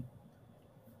 Mm-hmm.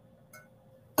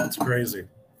 That's crazy.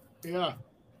 Yeah.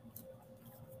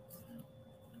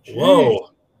 Whoa.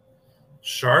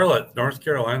 Charlotte, North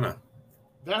Carolina.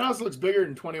 That house looks bigger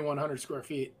than 2,100 square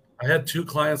feet. I had 2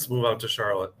 clients move out to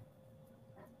Charlotte.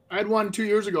 I had one 2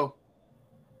 years ago.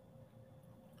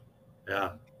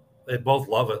 Yeah. They both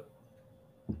love it.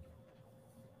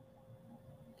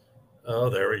 Oh,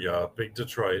 there we go. Big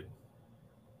Detroit.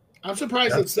 I'm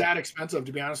surprised it's that expensive,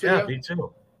 to be honest with you. Yeah, me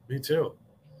too. Me too.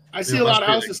 I see a lot of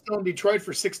houses still in Detroit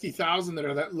for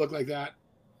 $60,000 that look like that.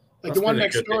 Like the one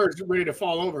next door is ready to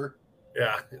fall over.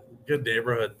 Yeah, good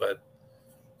neighborhood, but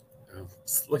it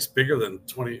looks bigger than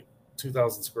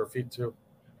 22,000 square feet too.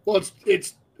 Well,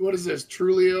 it's what is this,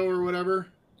 Trulio or whatever?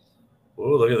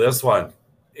 Oh, look at this one.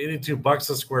 $82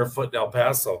 a square foot in El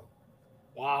Paso.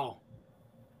 Wow.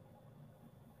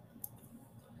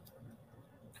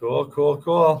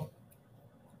 Cool.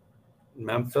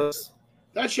 Memphis.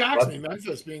 That shocks me,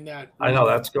 Memphis being that. I know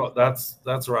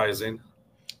that's rising.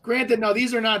 Granted, now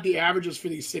these are not the averages for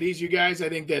these cities, you guys. I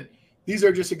think that these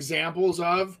are just examples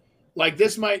of, like,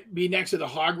 this might be next to the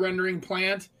hog rendering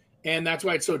plant, and that's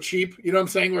why it's so cheap. You know what I'm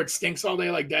saying? Where it stinks all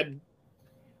day like dead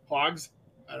hogs.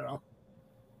 I don't know.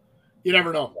 You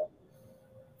never know.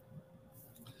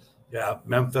 Yeah,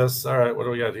 Memphis. All right, what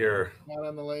do we got here? Not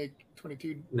on the lake,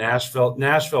 22. Nashville.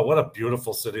 What a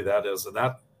beautiful city that is, and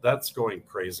that's going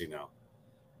crazy now.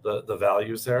 The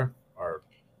values there are,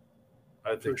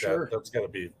 I think that's got to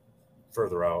be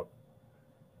further out.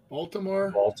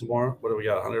 Baltimore. What do we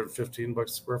got? $115 a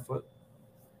square foot.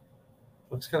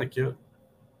 Looks kind of cute.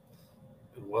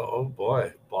 Well, oh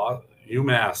boy,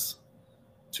 UMass,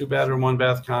 2-bedroom,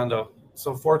 1-bath condo.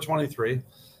 So $423.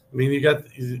 I mean, you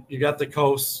got the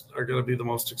coasts are going to be the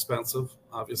most expensive.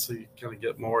 Obviously, you kind of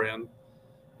get more into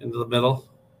the middle.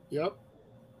 Yep.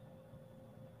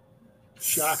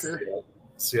 Shocker.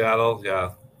 Seattle,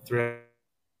 yeah. 3.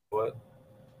 What?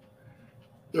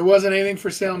 There wasn't anything for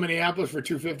sale in Minneapolis for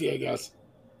 $250, I guess.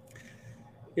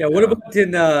 Yeah. What about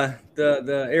in the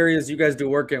areas you guys do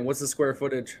work in? What's the square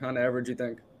footage on average, you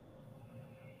think?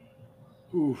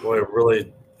 Oof. Boy,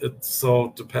 it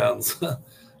so depends. I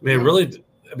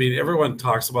mean, everyone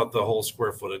talks about the whole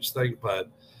square footage thing, but it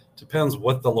depends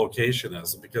what the location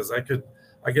is. Because I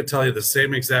could tell you the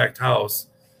same exact house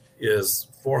is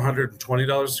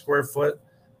 $420 a square foot,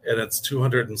 and it's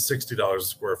 $260 a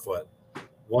square foot.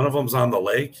 One of them's on the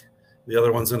lake, the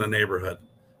other one's in a neighborhood.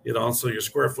 So your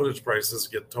square footage prices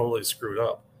get totally screwed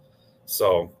up.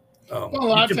 So you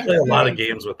can play a lot of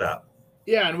games with that.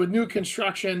 Yeah, and with new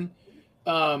construction,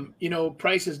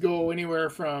 prices go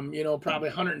anywhere from, probably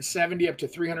 $170 up to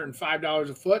 $305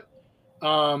 a foot,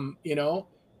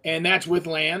 and that's with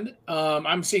land.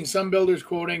 I'm seeing some builders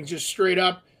quoting just straight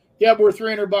up, yeah, we're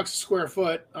 $300 a square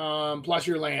foot, plus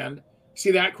your land.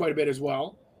 See that quite a bit as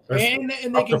well. And they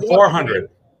up can to go $400.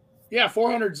 Yeah,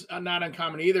 400's not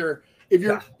uncommon either. If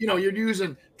you're, you're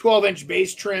using 12-inch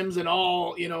base trims and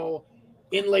all,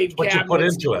 inlaid cabinets. What you put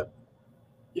into it.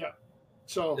 Yeah.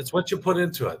 So it's what you put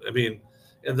into it. I mean,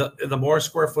 and the more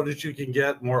square footage you can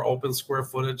get, more open square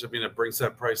footage, I mean, it brings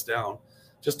that price down.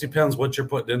 Just depends what you're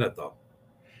putting in it, though.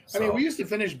 So. I mean, we used to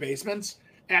finish basements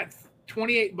at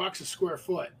 $28 a square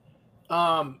foot,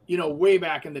 way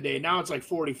back in the day. Now it's like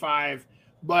 45,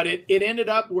 but it ended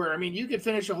up where, I mean, you could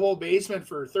finish a whole basement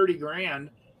for $30,000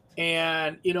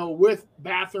 and, with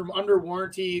bathroom under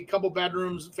warranty, couple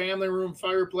bedrooms, family room,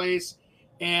 fireplace.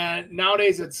 And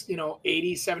nowadays it's,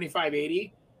 80, 75,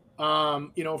 80,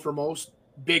 for most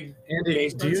big Andy,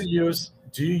 basements.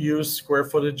 Do you use square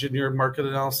footage in your market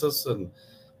analysis and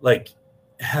like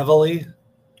heavily?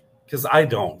 Because I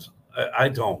don't. I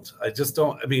just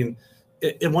don't. I mean,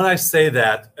 and when I say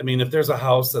that, I mean, if there's a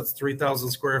house that's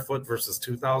 3,000 square foot versus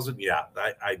 2,000, yeah,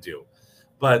 I do.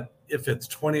 But if it's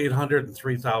 2,800 and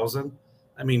 3,000,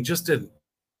 I mean, just in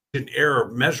error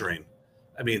measuring,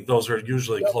 I mean, those are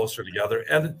usually closer together.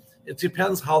 And it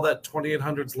depends how that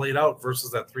 2,800 is laid out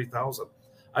versus that 3,000.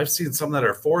 I've seen some that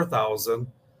are 4,000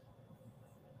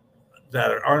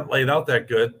 that aren't laid out that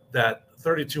good, that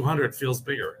 3,200 feels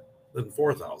bigger than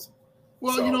 4,000.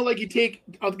 Well,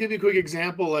 I'll give you a quick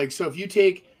example. Like, so if you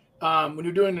take, when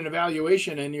you're doing an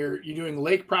evaluation and you're doing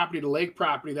lake property to lake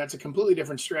property, that's a completely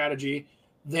different strategy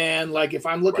than like if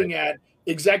I'm looking at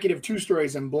executive 2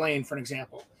 stories in Blaine, for an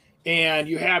example, and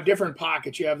you have different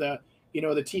pockets. You have the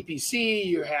TPC,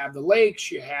 you have the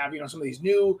lakes, you have, some of these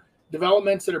new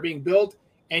developments that are being built,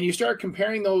 and you start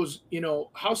comparing those,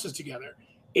 houses together.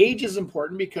 Age is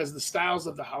important because the styles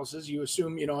of the houses, you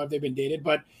assume, have they been dated,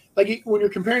 but like when you're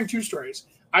comparing 2 stories,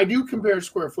 I do compare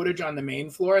square footage on the main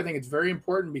floor. I think it's very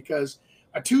important because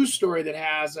a 2-story that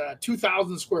has a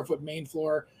 2,000 square foot main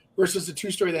floor versus a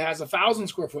 2-story that has 1,000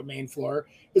 square foot main floor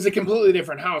is a completely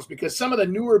different house, because some of the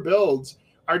newer builds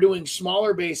are doing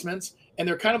smaller basements and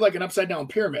they're kind of like an upside down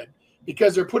pyramid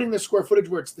because they're putting the square footage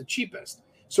where it's the cheapest.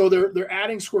 So they're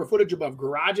adding square footage above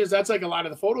garages. That's like a lot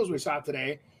of the photos we saw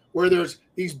today, where there's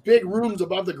these big rooms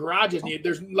above the garages. And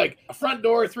there's like a front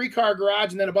door, 3-car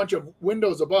garage, and then a bunch of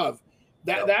windows above.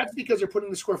 That's because they're putting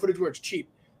the square footage where it's cheap.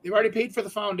 They've already paid for the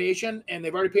foundation and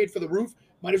they've already paid for the roof.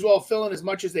 Might as well fill in as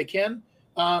much as they can.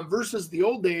 Versus the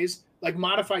old days, like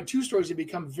modified 2-stories have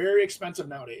become very expensive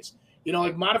nowadays. You know,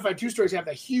 like modified 2-stories have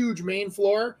the huge main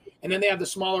floor and then they have the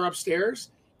smaller upstairs.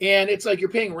 And it's like you're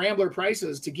paying Rambler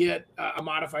prices to get a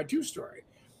modified 2-story.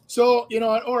 So, you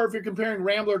know, or if you're comparing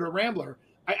Rambler to Rambler,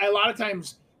 a lot of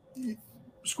times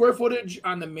square footage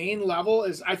on the main level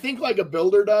is, I think, like a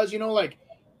builder does, you know, like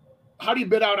how do you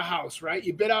bid out a house, right?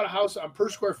 You bid out a house on per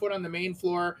square foot on the main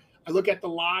floor. I look at the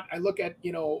lot. I look at,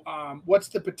 you know, what's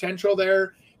the potential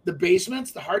there. The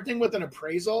basements, the hard thing with an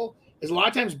appraisal is a lot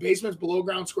of times basements below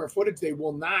ground square footage, they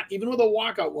will not, even with a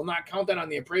walkout, will not count that on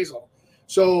the appraisal.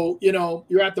 So, you know,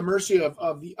 you're at the mercy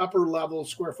of the upper level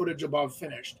square footage above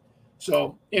finished.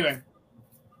 So anyway,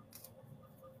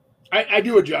 I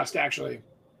do adjust actually.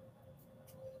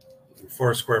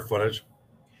 For square footage?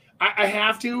 I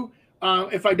have to.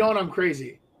 If I don't, I'm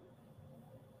crazy.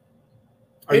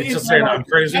 Are you just saying I'm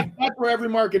crazy? That's where every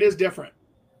market is different.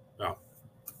 No.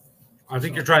 I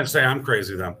think you're trying to say I'm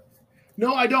crazy then.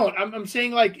 No, I don't. I'm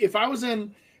saying, like, if I was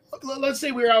in, let's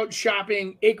say we were out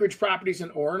shopping acreage properties in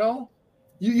Orono,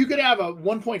 you could have a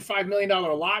 $1.5 million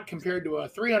lot compared to a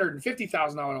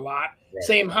 $350,000 lot, right.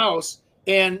 Same house,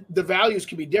 and the values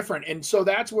can be different. And so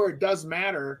that's where it does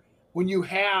matter when you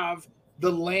have the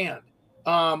land.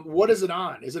 What is it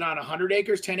on? Is it on 100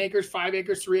 acres, 10 acres, 5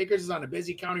 acres, 3 acres? Is it on a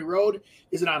busy county road?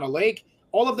 Is it on a lake?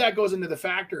 All of that goes into the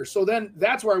factor. So then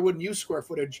that's where I wouldn't use square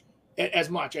footage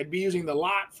as much. I'd be using the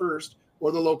lot first,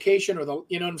 or the location, or the,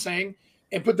 you know what I'm saying,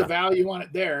 and put the value on it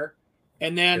there,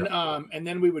 and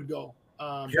then we would go.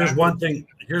 Here's one thing.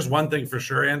 Here's one thing for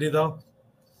sure, Andy. Though,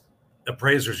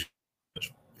 appraisers.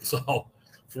 So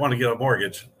if you want to get a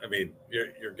mortgage, I mean,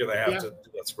 you're gonna have to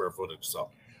do that square footage. So.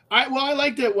 I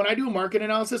like to, when I do a market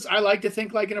analysis, I like to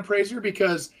think like an appraiser,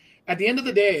 because at the end of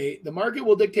the day, the market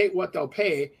will dictate what they'll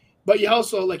pay. But you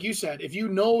also, like you said, if you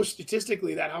know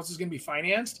statistically that house is going to be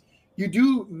financed, you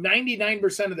do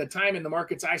 99% of the time in the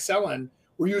markets I sell in,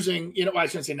 we're using, you know, I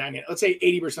shouldn't say 90, let's say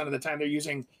 80% of the time they're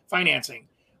using financing.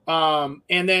 And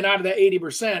then out of that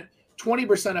 80%,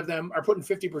 20% of them are putting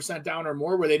 50% down or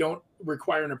more where they don't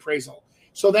require an appraisal.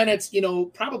 So then it's, you know,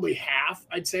 probably half,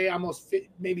 I'd say almost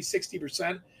maybe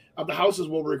 60% of the houses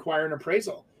will require an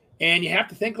appraisal. And you have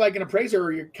to think like an appraiser,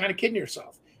 or you're kind of kidding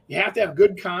yourself. You have to have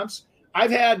good comps. I've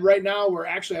had right now where,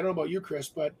 actually, I don't know about you, Chris,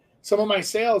 but some of my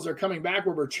sales are coming back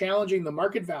where we're challenging the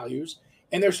market values,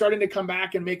 and they're starting to come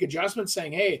back and make adjustments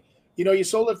saying, hey, you know, you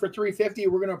sold it for $350,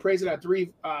 we're going to appraise it at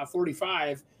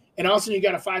 $345, and all of a sudden you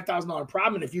got a $5,000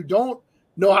 problem. And if you don't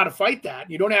know how to fight that,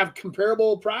 you don't have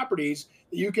comparable properties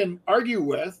that you can argue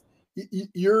with,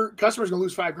 your customer's going to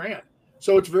lose $5,000.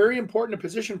 So it's very important to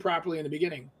position properly in the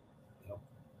beginning.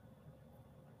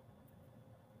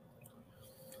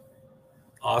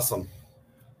 Awesome.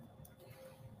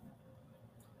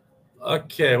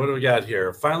 Okay, what do we got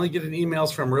here? Finally getting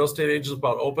emails from real estate agents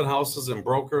about open houses and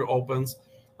broker opens.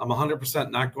 I'm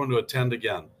 100% not going to attend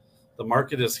again. The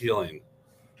market is healing.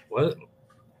 What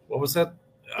was that?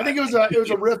 I think it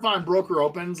was a riff on broker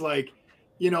opens, like,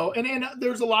 you know, and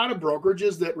there's a lot of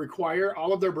brokerages that require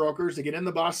all of their brokers to get in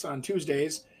the bus on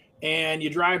Tuesdays, and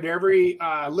you drive to every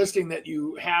listing that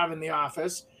you have in the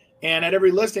office, and at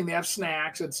every listing they have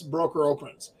snacks. It's broker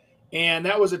opens, and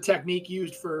that was a technique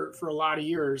used for a lot of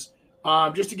years,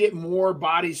 just to get more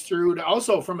bodies through. To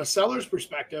also, from a seller's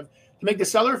perspective, to make the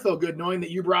seller feel good knowing that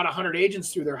you brought 100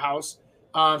 agents through their house,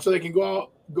 so they can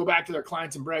go back to their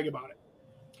clients and brag about it.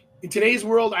 In today's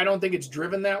world, I don't think it's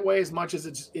driven that way as much as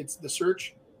it's the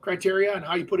search criteria and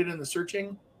how you put it in the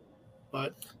searching.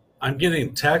 But I'm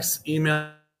getting texts,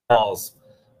 emails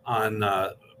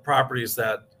on properties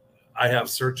that I have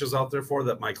searches out there for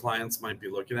that my clients might be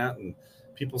looking at, and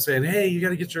people saying, hey, you got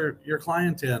to get your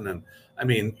client in. And I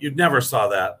mean, you never saw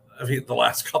that. I mean, the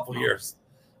last couple of years,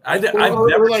 I've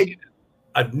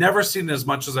never seen it as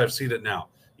much as I've seen it now,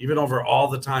 even over all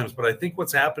the times. But I think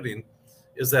what's happening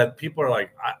is that people are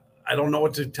like, I don't know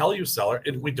what to tell you, seller.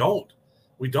 And we don't.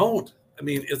 I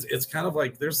mean, it's kind of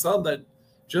like there's some that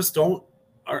just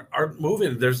aren't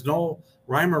moving. There's no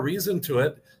rhyme or reason to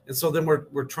it. And so then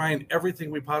we're trying everything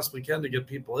we possibly can to get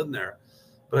people in there.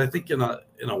 But I think in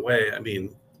a way, I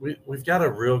mean, we've got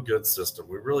a real good system.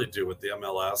 We really do, with the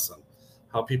MLS and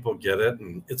how people get it.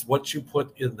 And it's what you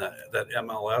put in that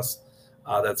MLS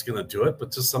that's going to do it.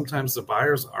 But just sometimes the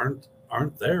buyers aren't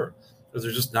there, because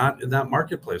they're just not in that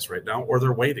marketplace right now, or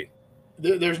they're waiting.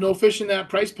 There's no fish in that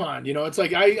price pond. You know, it's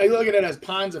like I look at it as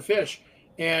ponds of fish.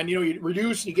 And, you know, you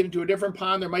reduce and you get into a different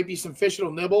pond. There might be some fish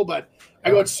that'll nibble, but I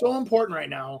go, it's so important right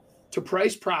now to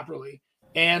price properly.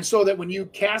 And so that when you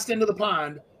cast into the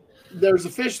pond, there's a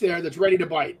fish there that's ready to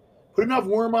bite. Put enough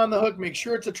worm on the hook. Make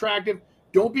sure it's attractive.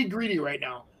 Don't be greedy right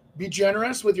now. Be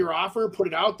generous with your offer. Put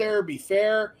it out there. Be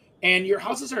fair. And your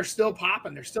houses are still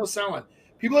popping. They're still selling.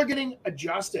 People are getting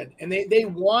adjusted, and they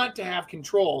want to have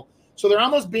control. So they're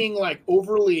almost being like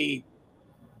overly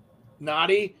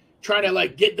naughty, trying to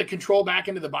like get the control back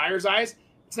into the buyer's eyes.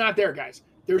 It's not there, guys.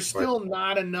 There's still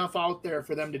not enough out there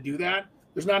for them to do that.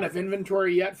 There's not enough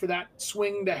inventory yet for that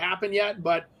swing to happen yet.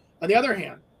 But on the other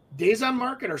hand, days on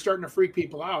market are starting to freak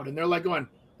people out. And they're like going,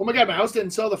 oh my God, my house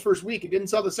didn't sell the first week. It didn't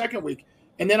sell the second week.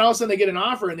 And then all of a sudden they get an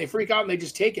offer and they freak out and they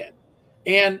just take it.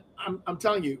 And I'm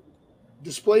telling you,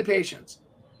 display patience,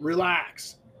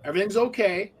 relax. Everything's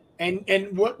okay. And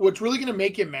what's really going to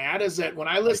make you mad is that when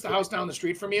I list the house down the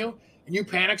street from you and you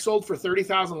panic sold for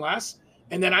 $30,000 less,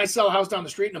 and then I sell a house down the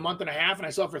street in a month and a half and I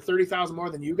sell it for $30,000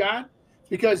 more than you got, it's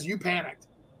because you panicked.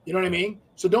 You know what I mean?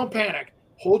 So don't panic.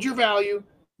 Hold your value,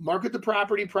 market the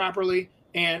property properly,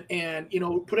 and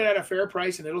put it at a fair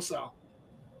price and it'll sell.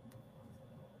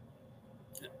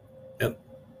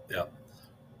 Yeah.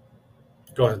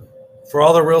 Go ahead. For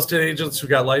all the real estate agents who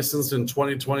got licensed in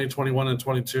 2020, 21, and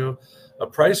 22, a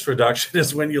price reduction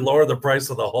is when you lower the price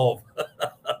of the home.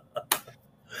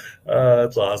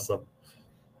 That's awesome.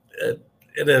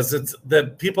 It is. It's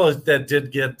that people that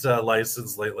did get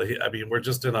licensed lately. I mean, we're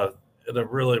just in a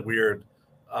really weird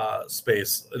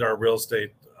space in our real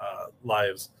estate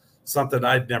lives. Something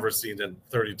I'd never seen in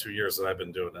 32 years that I've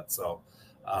been doing it. So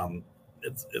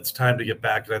it's time to get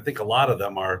back. And I think a lot of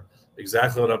them are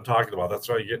exactly what I'm talking about. That's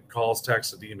why you get calls,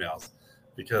 texts, and emails,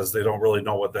 because they don't really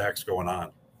know what the heck's going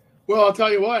on. Well, I'll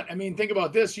tell you what. I mean, think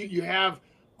about this. You have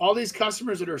all these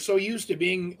customers that are so used to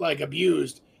being like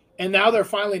abused, and now they're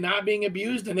finally not being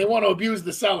abused, and they want to abuse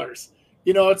the sellers.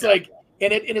 It's like,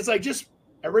 and it's like, just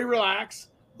everybody relax.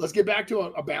 Let's get back to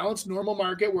a balanced, normal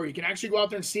market where you can actually go out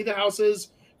there and see the houses.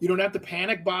 You don't have to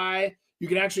panic buy. You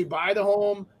can actually buy the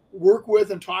home, work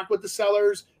with and talk with the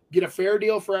sellers, get a fair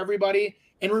deal for everybody.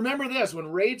 And remember this,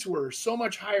 when rates were so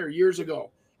much higher years ago,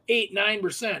 8%,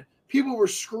 9%, people were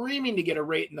screaming to get a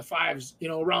rate in the fives,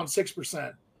 around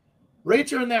 6%.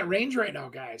 Rates are in that range right now,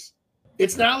 guys.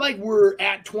 It's not like we're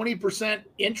at 20%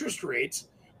 interest rates.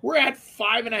 We're at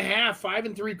 5.5%,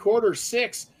 5.75%,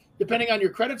 6%, depending on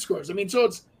your credit scores. I mean, so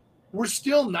we're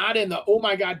still not in the, oh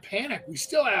my God, panic. We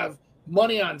still have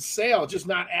money on sale, just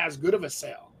not as good of a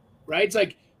sale, right? It's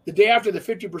like the day after the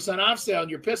 50% off sale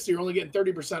and you're pissed you're only getting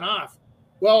 30% off.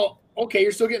 Well, okay,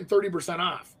 you're still getting 30%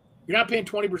 off. You're not paying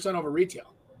 20% over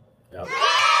retail. Yeah.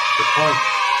 Good point.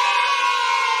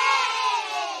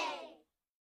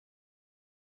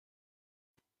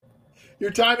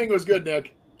 Your timing was good,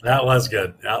 Nick. That was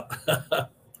good. Yeah.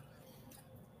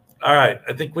 All right.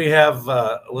 I think we have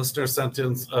a listener sent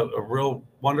in a real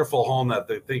wonderful home that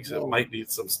they think it might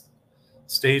need some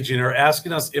staging, or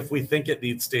asking us if we think it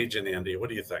needs staging, Andy. What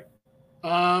do you think?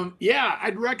 Yeah,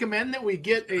 I'd recommend that we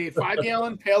get a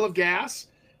 5-gallon pail of gas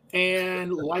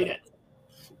and light it.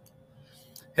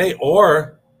 Hey,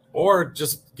 or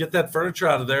just get that furniture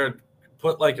out of there and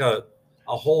put like a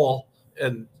hole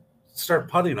and start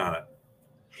putting on it.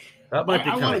 That might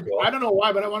be kind of cool. I don't know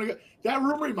why, but I want to go. That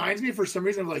room reminds me for some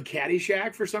reason of like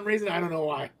Caddyshack for some reason. I don't know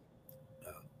why.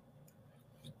 You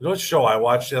know what show I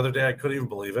watched the other day? I couldn't even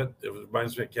believe it. It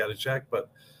reminds me of Caddyshack, but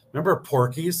remember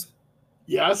Porky's?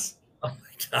 Yes. Oh my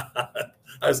God.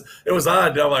 It was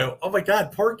on. I'm like, oh my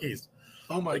God, Porky's.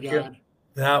 Oh my God.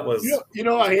 That was.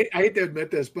 I hate to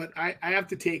admit this, but I have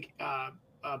to take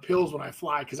pills when I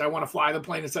fly because I want to fly the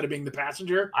plane instead of being the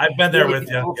passenger. I've been there with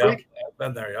you. Yeah, I've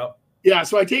been there. Yep. Yeah,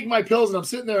 so I take my pills and I'm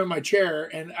sitting there in my chair,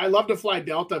 and I love to fly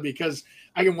Delta because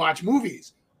I can watch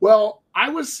movies. Well, I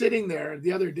was sitting there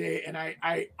the other day, and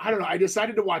I don't know, I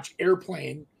decided to watch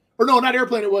Airplane, or no, not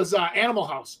Airplane, it was Animal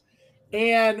House.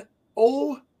 And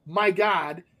oh my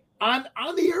God, on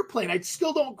the airplane, I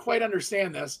still don't quite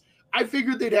understand this. I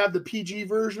figured they'd have the PG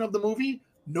version of the movie.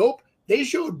 Nope, they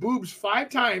showed boobs 5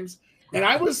 times, and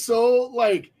I was so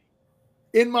like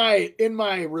in my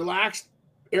relaxed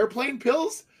airplane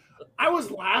pills. I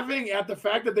was laughing at the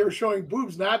fact that they were showing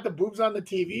boobs, not the boobs on the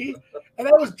TV. And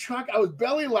I was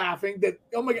belly laughing that,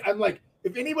 oh my God, I'm like,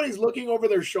 if anybody's looking over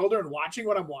their shoulder and watching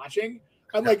what I'm watching,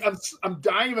 I'm like, I'm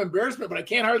dying of embarrassment, but I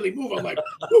can't hardly move. I'm like,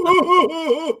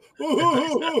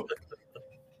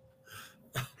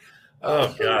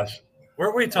 oh gosh.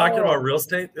 Weren't we talking about real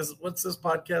estate? What's this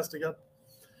podcast again?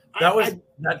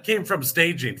 That came from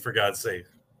staging, for God's sake.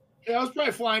 Yeah, I was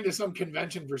probably flying to some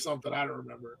convention for something. I don't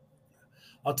remember.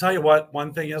 I'll tell you what,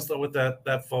 one thing is, though, with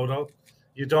that photo,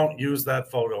 you don't use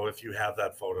that photo if you have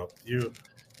that photo. You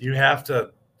have to,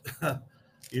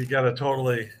 you got to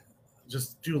totally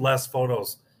just do less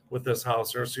photos with this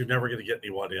house, or else you're never going to get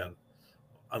anyone in.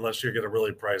 unless you're going to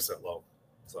really price it low.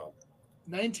 So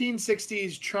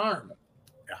 1960s charm.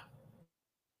 Yeah.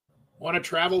 Want to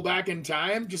travel back in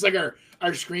time? Just like our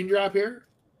screen drop here?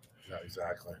 Yeah,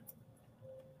 exactly.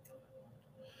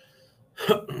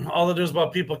 All the news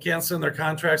about people canceling their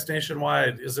contracts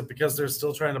nationwide, is it because they're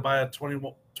still trying to buy a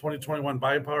 2021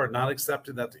 buying power, not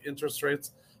accepting that the interest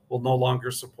rates will no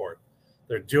longer support?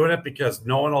 They're doing it because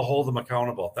no one will hold them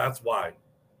accountable. That's why.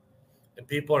 And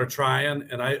people are trying,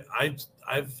 and I've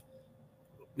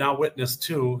now witnessed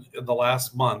 2 in the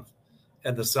last month,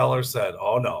 and the seller said,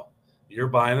 "Oh no, you're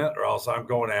buying it, or else I'm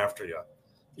going after you."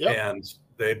 Yep. And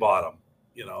they bought them,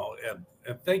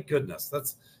 and thank goodness.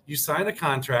 That's, you sign a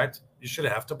contract, you should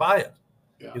have to buy it.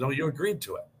 Yeah. You agreed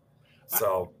to it.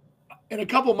 So in a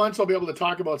couple months, I'll be able to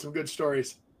talk about some good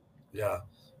stories. yeah.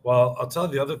 Well, I'll tell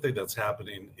you the other thing that's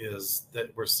happening is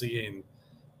that we're seeing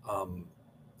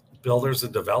builders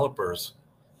and developers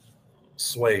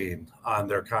swaying on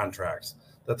their contracts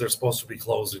that they're supposed to be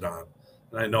closing on.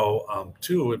 And I know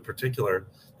 2 in particular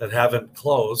that haven't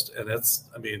closed, and it's,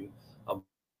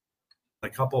 a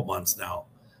couple months now.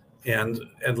 And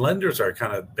lenders are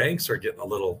banks are getting a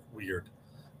little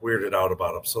weirded out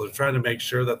about them. So they're trying to make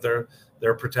sure that they're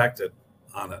protected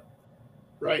on it.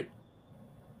 Right.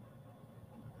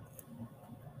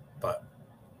 But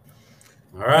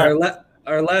all right.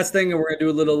 Our last thing, and we're gonna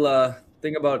do a little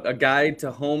thing about a guide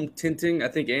to home tinting. I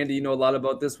think Andy, you know a lot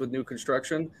about this with new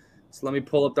construction. So let me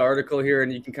pull up the article here,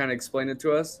 and you can kind of explain it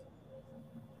to us.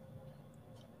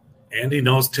 Andy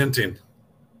knows tinting.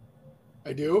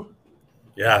 I do.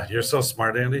 Yeah, you're so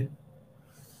smart, Andy.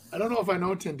 I don't know if I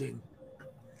know tinting.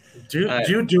 Do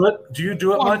you do it? Do you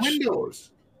do it much? Windows.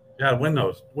 Yeah,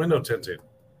 window tinting.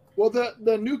 Well,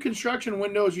 the new construction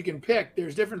windows you can pick.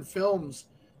 There's different films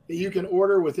that you can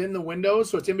order within the windows,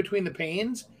 so it's in between the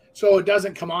panes, so it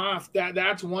doesn't come off.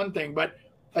 That's one thing. But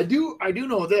I do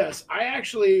know this. I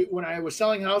actually, when I was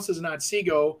selling houses in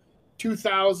Otsego,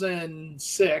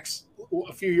 2006,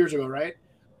 a few years ago, right?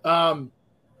 3M,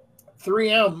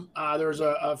 there was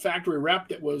a factory rep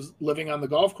that was living on the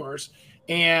golf course,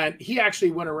 and he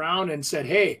actually went around and said,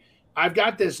 "Hey, I've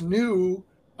got this new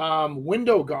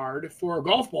window guard for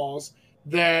golf balls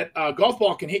that a golf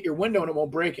ball can hit your window and it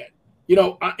won't break it,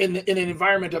 in an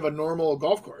environment of a normal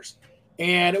golf course."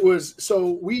 And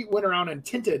so we went around and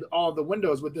tinted all of the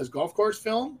windows with this golf course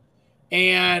film.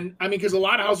 And because a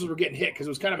lot of houses were getting hit because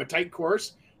it was kind of a tight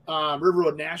course, River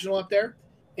Road National up there.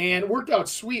 And it worked out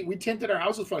sweet. We tinted our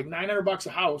houses for like $900 a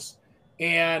house.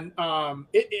 And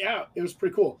it was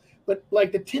pretty cool. But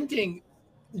like the tinting,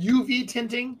 UV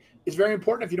tinting is very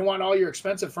important if you don't want all your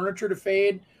expensive furniture to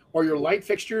fade or your light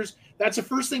fixtures. That's the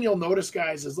first thing you'll notice,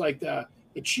 guys, is like the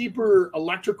cheaper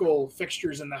electrical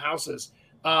fixtures in the houses.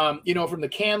 From the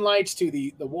can lights to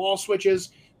the wall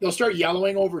switches, they'll start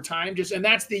yellowing over time. And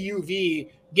that's the UV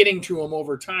getting to them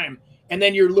over time. And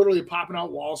then you're literally popping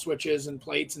out wall switches and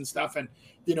plates and stuff. And,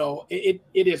 it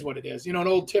is what it is. An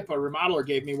old tip a remodeler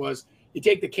gave me was you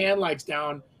take the can lights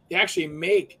down, they actually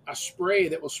make a spray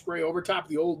that will spray over top of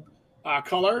the old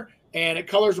color, and it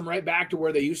colors them right back to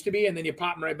where they used to be. And then you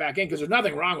pop them right back in because there's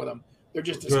nothing wrong with them. They're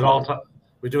just we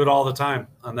do it all the time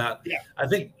on that. Yeah. I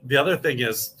think the other thing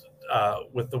is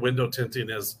with the window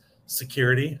tinting is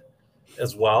security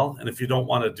as well. And if you don't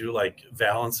want to do like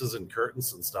valances and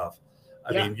curtains and stuff,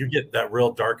 I mean, you get that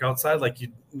real dark outside, like you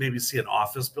maybe see in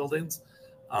office buildings.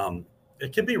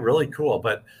 It can be really cool,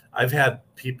 but I've had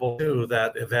people too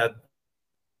that have had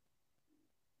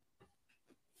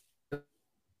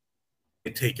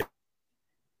take it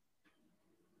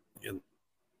in.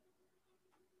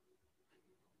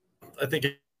 I think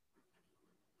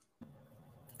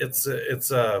it's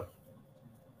a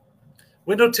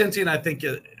window tinting. I think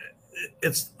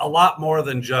it's a lot more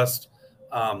than just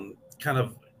kind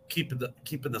of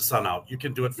keeping the sun out. You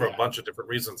can do it for a bunch of different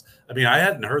reasons. I mean, I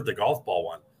hadn't heard the golf ball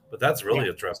one, but that's really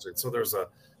interesting. So there's a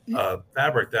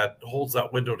fabric that holds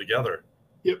that window together.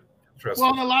 Yep. Interesting.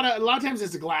 Well, and a lot of times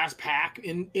it's a glass pack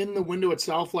in the window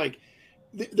itself. Like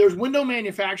there's window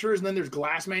manufacturers and then there's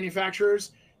glass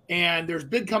manufacturers, and there's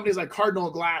big companies like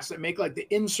Cardinal Glass that make like the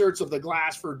inserts of the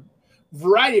glass for a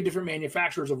variety of different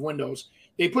manufacturers of windows.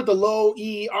 They put the low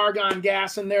E argon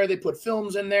gas in there. They put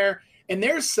films in there. And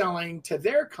they're selling to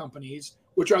their companies,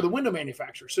 which are the window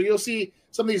manufacturers. So you'll see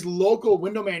some of these local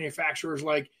window manufacturers,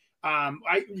 like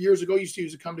I years ago used to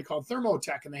use a company called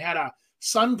Thermotech, and they had a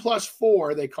Sun Plus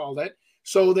 4, they called it,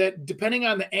 so that depending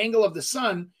on the angle of the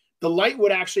sun, the light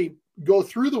would actually go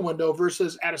through the window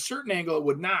versus at a certain angle it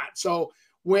would not. So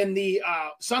when the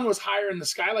sun was higher in the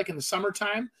sky, like in the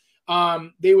summertime,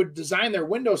 they would design their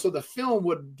window so the film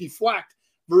would deflect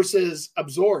versus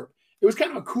absorb. it was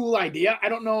kind of a cool idea. I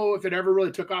don't know if it ever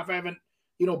really took off. I haven't,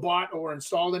 bought or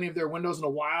installed any of their windows in a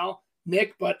while,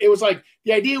 Nick, but it was like,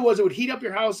 the idea was it would heat up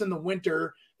your house in the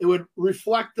winter. It would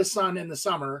reflect the sun in the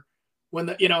summer when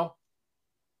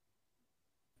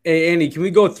Hey, Andy, can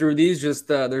we go through these? Just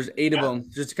there's 8 of them.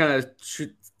 Just to kind of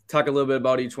talk a little bit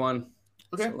about each one.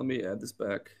 Okay. So let me add this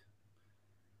back.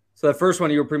 So that first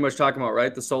one you were pretty much talking about,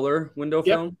 right? The solar window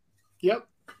film? Yep.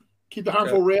 Keep the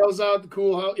harmful rails out, the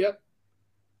cool out. Yep.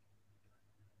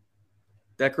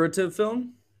 Decorative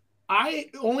film?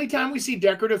 Only time we see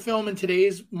decorative film in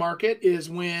today's market is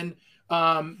when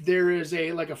there is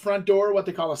a front door, what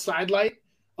they call a side light.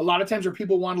 A lot of times where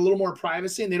people want a little more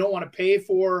privacy and they don't want to pay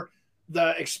for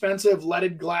the expensive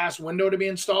leaded glass window to be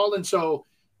installed. And so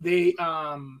they,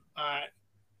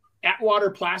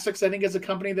 Atwater Plastics, I think, is a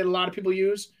company that a lot of people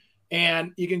use.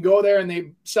 And you can go there and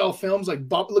they sell films like,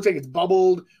 looks like it's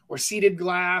bubbled or seated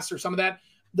glass or some of that.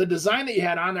 The design that you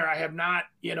had on there, I have not,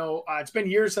 it's been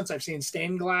years since I've seen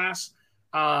stained glass.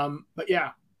 But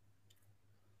yeah.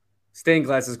 Stained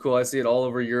glass is cool. I see it all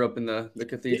over Europe in the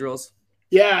cathedrals.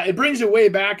 Yeah, it brings it way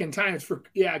back in time.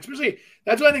 Especially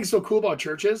that's what I think is so cool about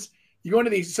churches. You go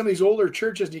into some of these older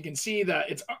churches and you can see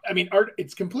that art.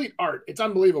 It's complete art. It's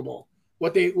unbelievable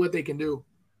what they can do.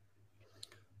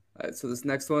 All right, so this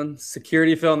next one,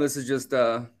 security film. This is just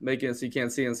making it so you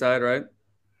can't see inside, right?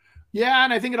 Yeah,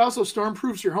 and I think it also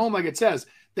stormproofs your home, like it says.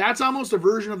 That's almost a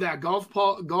version of that golf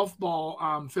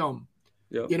ball film.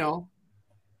 Yep.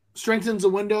 Strengthens the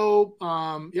window.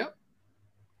 Yep.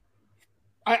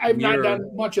 I've not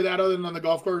done much of that other than on the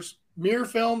golf course. Mirror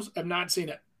films, I've not seen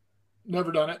it.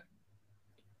 Never done it.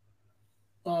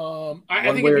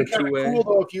 I think it'd be kind of cool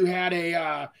though if you had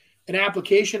an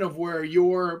application of where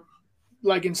you're,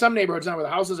 like in some neighborhoods now where the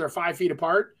houses are 5 feet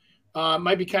apart.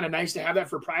 Might be kind of nice to have that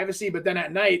for privacy, but then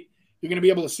at night you're going to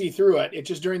be able to see through it. It's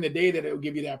just during the day that it will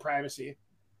give you that privacy.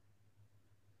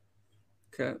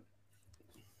 Okay.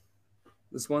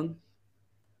 This one?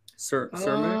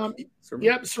 Ceramic?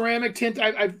 Yep, ceramic tint.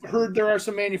 I've heard there are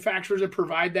some manufacturers that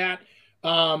provide that.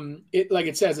 Like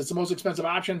it says, it's the most expensive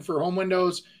option for home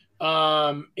windows.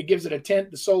 It gives it a tint,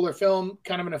 the solar film,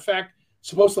 kind of an effect.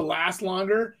 Supposed to last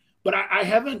longer, but I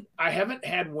haven't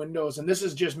had windows, and this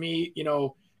is just me,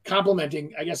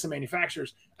 complimenting, I guess, the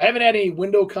manufacturers. I haven't had any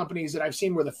window companies that I've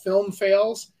seen where the film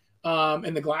fails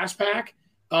in the glass pack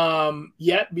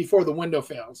yet before the window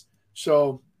fails.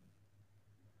 So.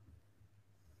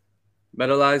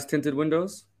 Metallized tinted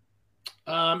windows?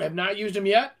 Have not used them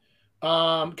yet.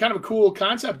 Kind of a cool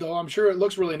concept, though. I'm sure it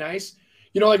looks really nice.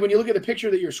 Like when you look at the picture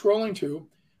that you're scrolling to,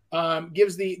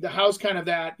 gives the house kind of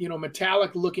that,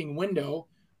 metallic looking window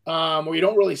where you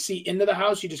don't really see into the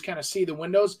house. You just kind of see the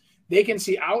windows. They can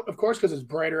see out, of course, because it's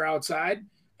brighter outside.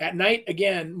 At night,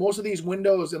 again, most of these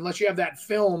windows, unless you have that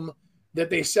film that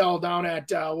they sell down at,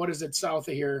 south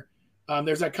of here.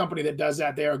 There's that company that does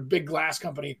that. They're a big glass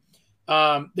company.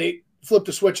 They flip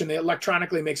the switch and they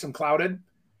electronically makes them clouded.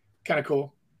 Kind of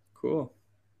cool. Cool.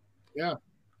 Yeah.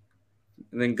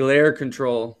 And then glare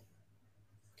control.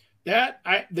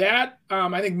 I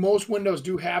think most windows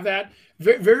do have that.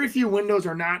 Very few windows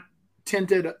are not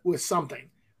tinted with something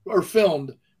or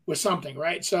filmed with something,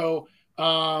 right? So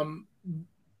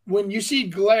when you see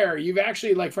glare, you've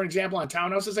actually, like, for example, on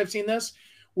townhouses, I've seen this,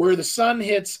 where the sun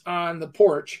hits on the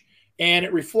porch and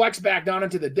it reflects back down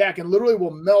into the deck and literally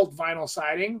will melt vinyl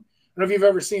siding. I don't know if you've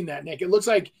ever seen that, Nick. It looks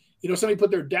like, somebody put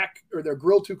their deck or their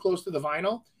grill too close to the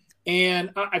vinyl.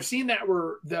 And I've seen that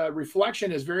where the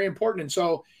reflection is very important. And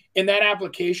so in that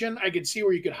application, I could see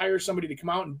where you could hire somebody to come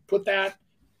out and put that,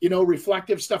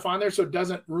 reflective stuff on there so it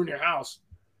doesn't ruin your house.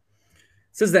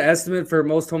 It says the estimate for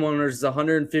most homeowners is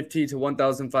 $150 to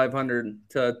 $1,500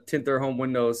 to tint their home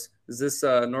windows. Is this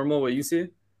normal what you see?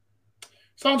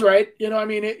 Sounds right.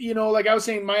 Like I was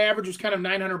saying, my average was kind of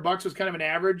 $900 was kind of an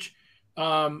average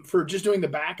for just doing the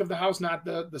back of the house, not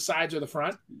the sides or the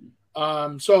front.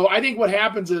 So I think what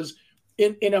happens is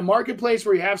in a marketplace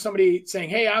where you have somebody saying,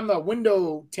 hey, I'm the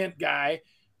window tint guy,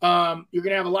 you're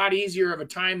going to have a lot easier of a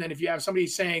time than if you have somebody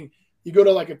saying, you go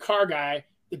to like a car guy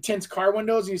that tints car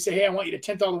windows and you say, hey, I want you to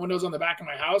tint all the windows on the back of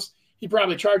my house. He'd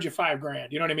probably charge you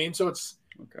 $5,000. You know what I mean? So it's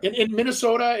in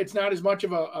Minnesota, it's not as much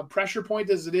of a pressure point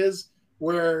as it is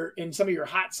where in some of your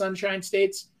hot sunshine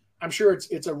states, I'm sure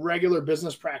it's a regular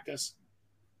business practice.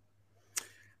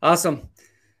 Awesome.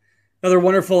 Another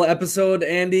wonderful episode,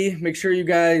 Andy. Make sure you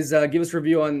guys give us a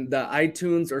review on the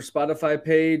iTunes or Spotify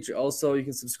page. Also, you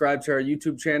can subscribe to our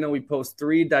YouTube channel. We post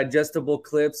 3 digestible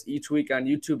clips each week on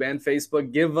YouTube and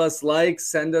Facebook. Give us likes,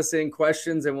 send us in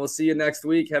questions, and we'll see you next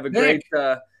week. Have a great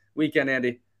weekend,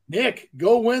 Andy. Nick,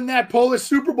 go win that Polish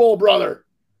Super Bowl, brother.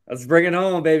 Let's bring it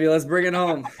home, baby. Let's bring it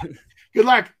home. Good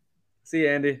luck. See you,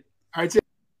 Andy. All right.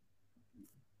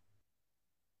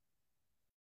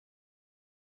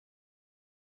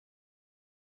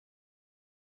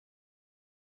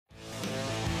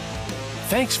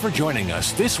 Thanks for joining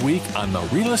us this week on the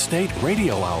Real Estate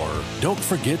Radio Hour. Don't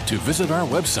forget to visit our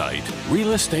website,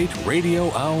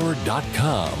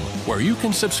 realestateradiohour.com, where you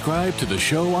can subscribe to the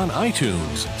show on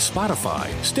iTunes,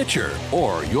 Spotify, Stitcher,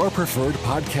 or your preferred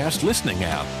podcast listening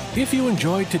app. If you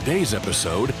enjoyed today's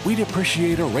episode, we'd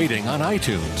appreciate a rating on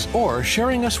iTunes or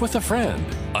sharing us with a friend.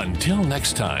 Until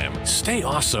next time, stay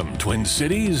awesome, Twin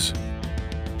Cities.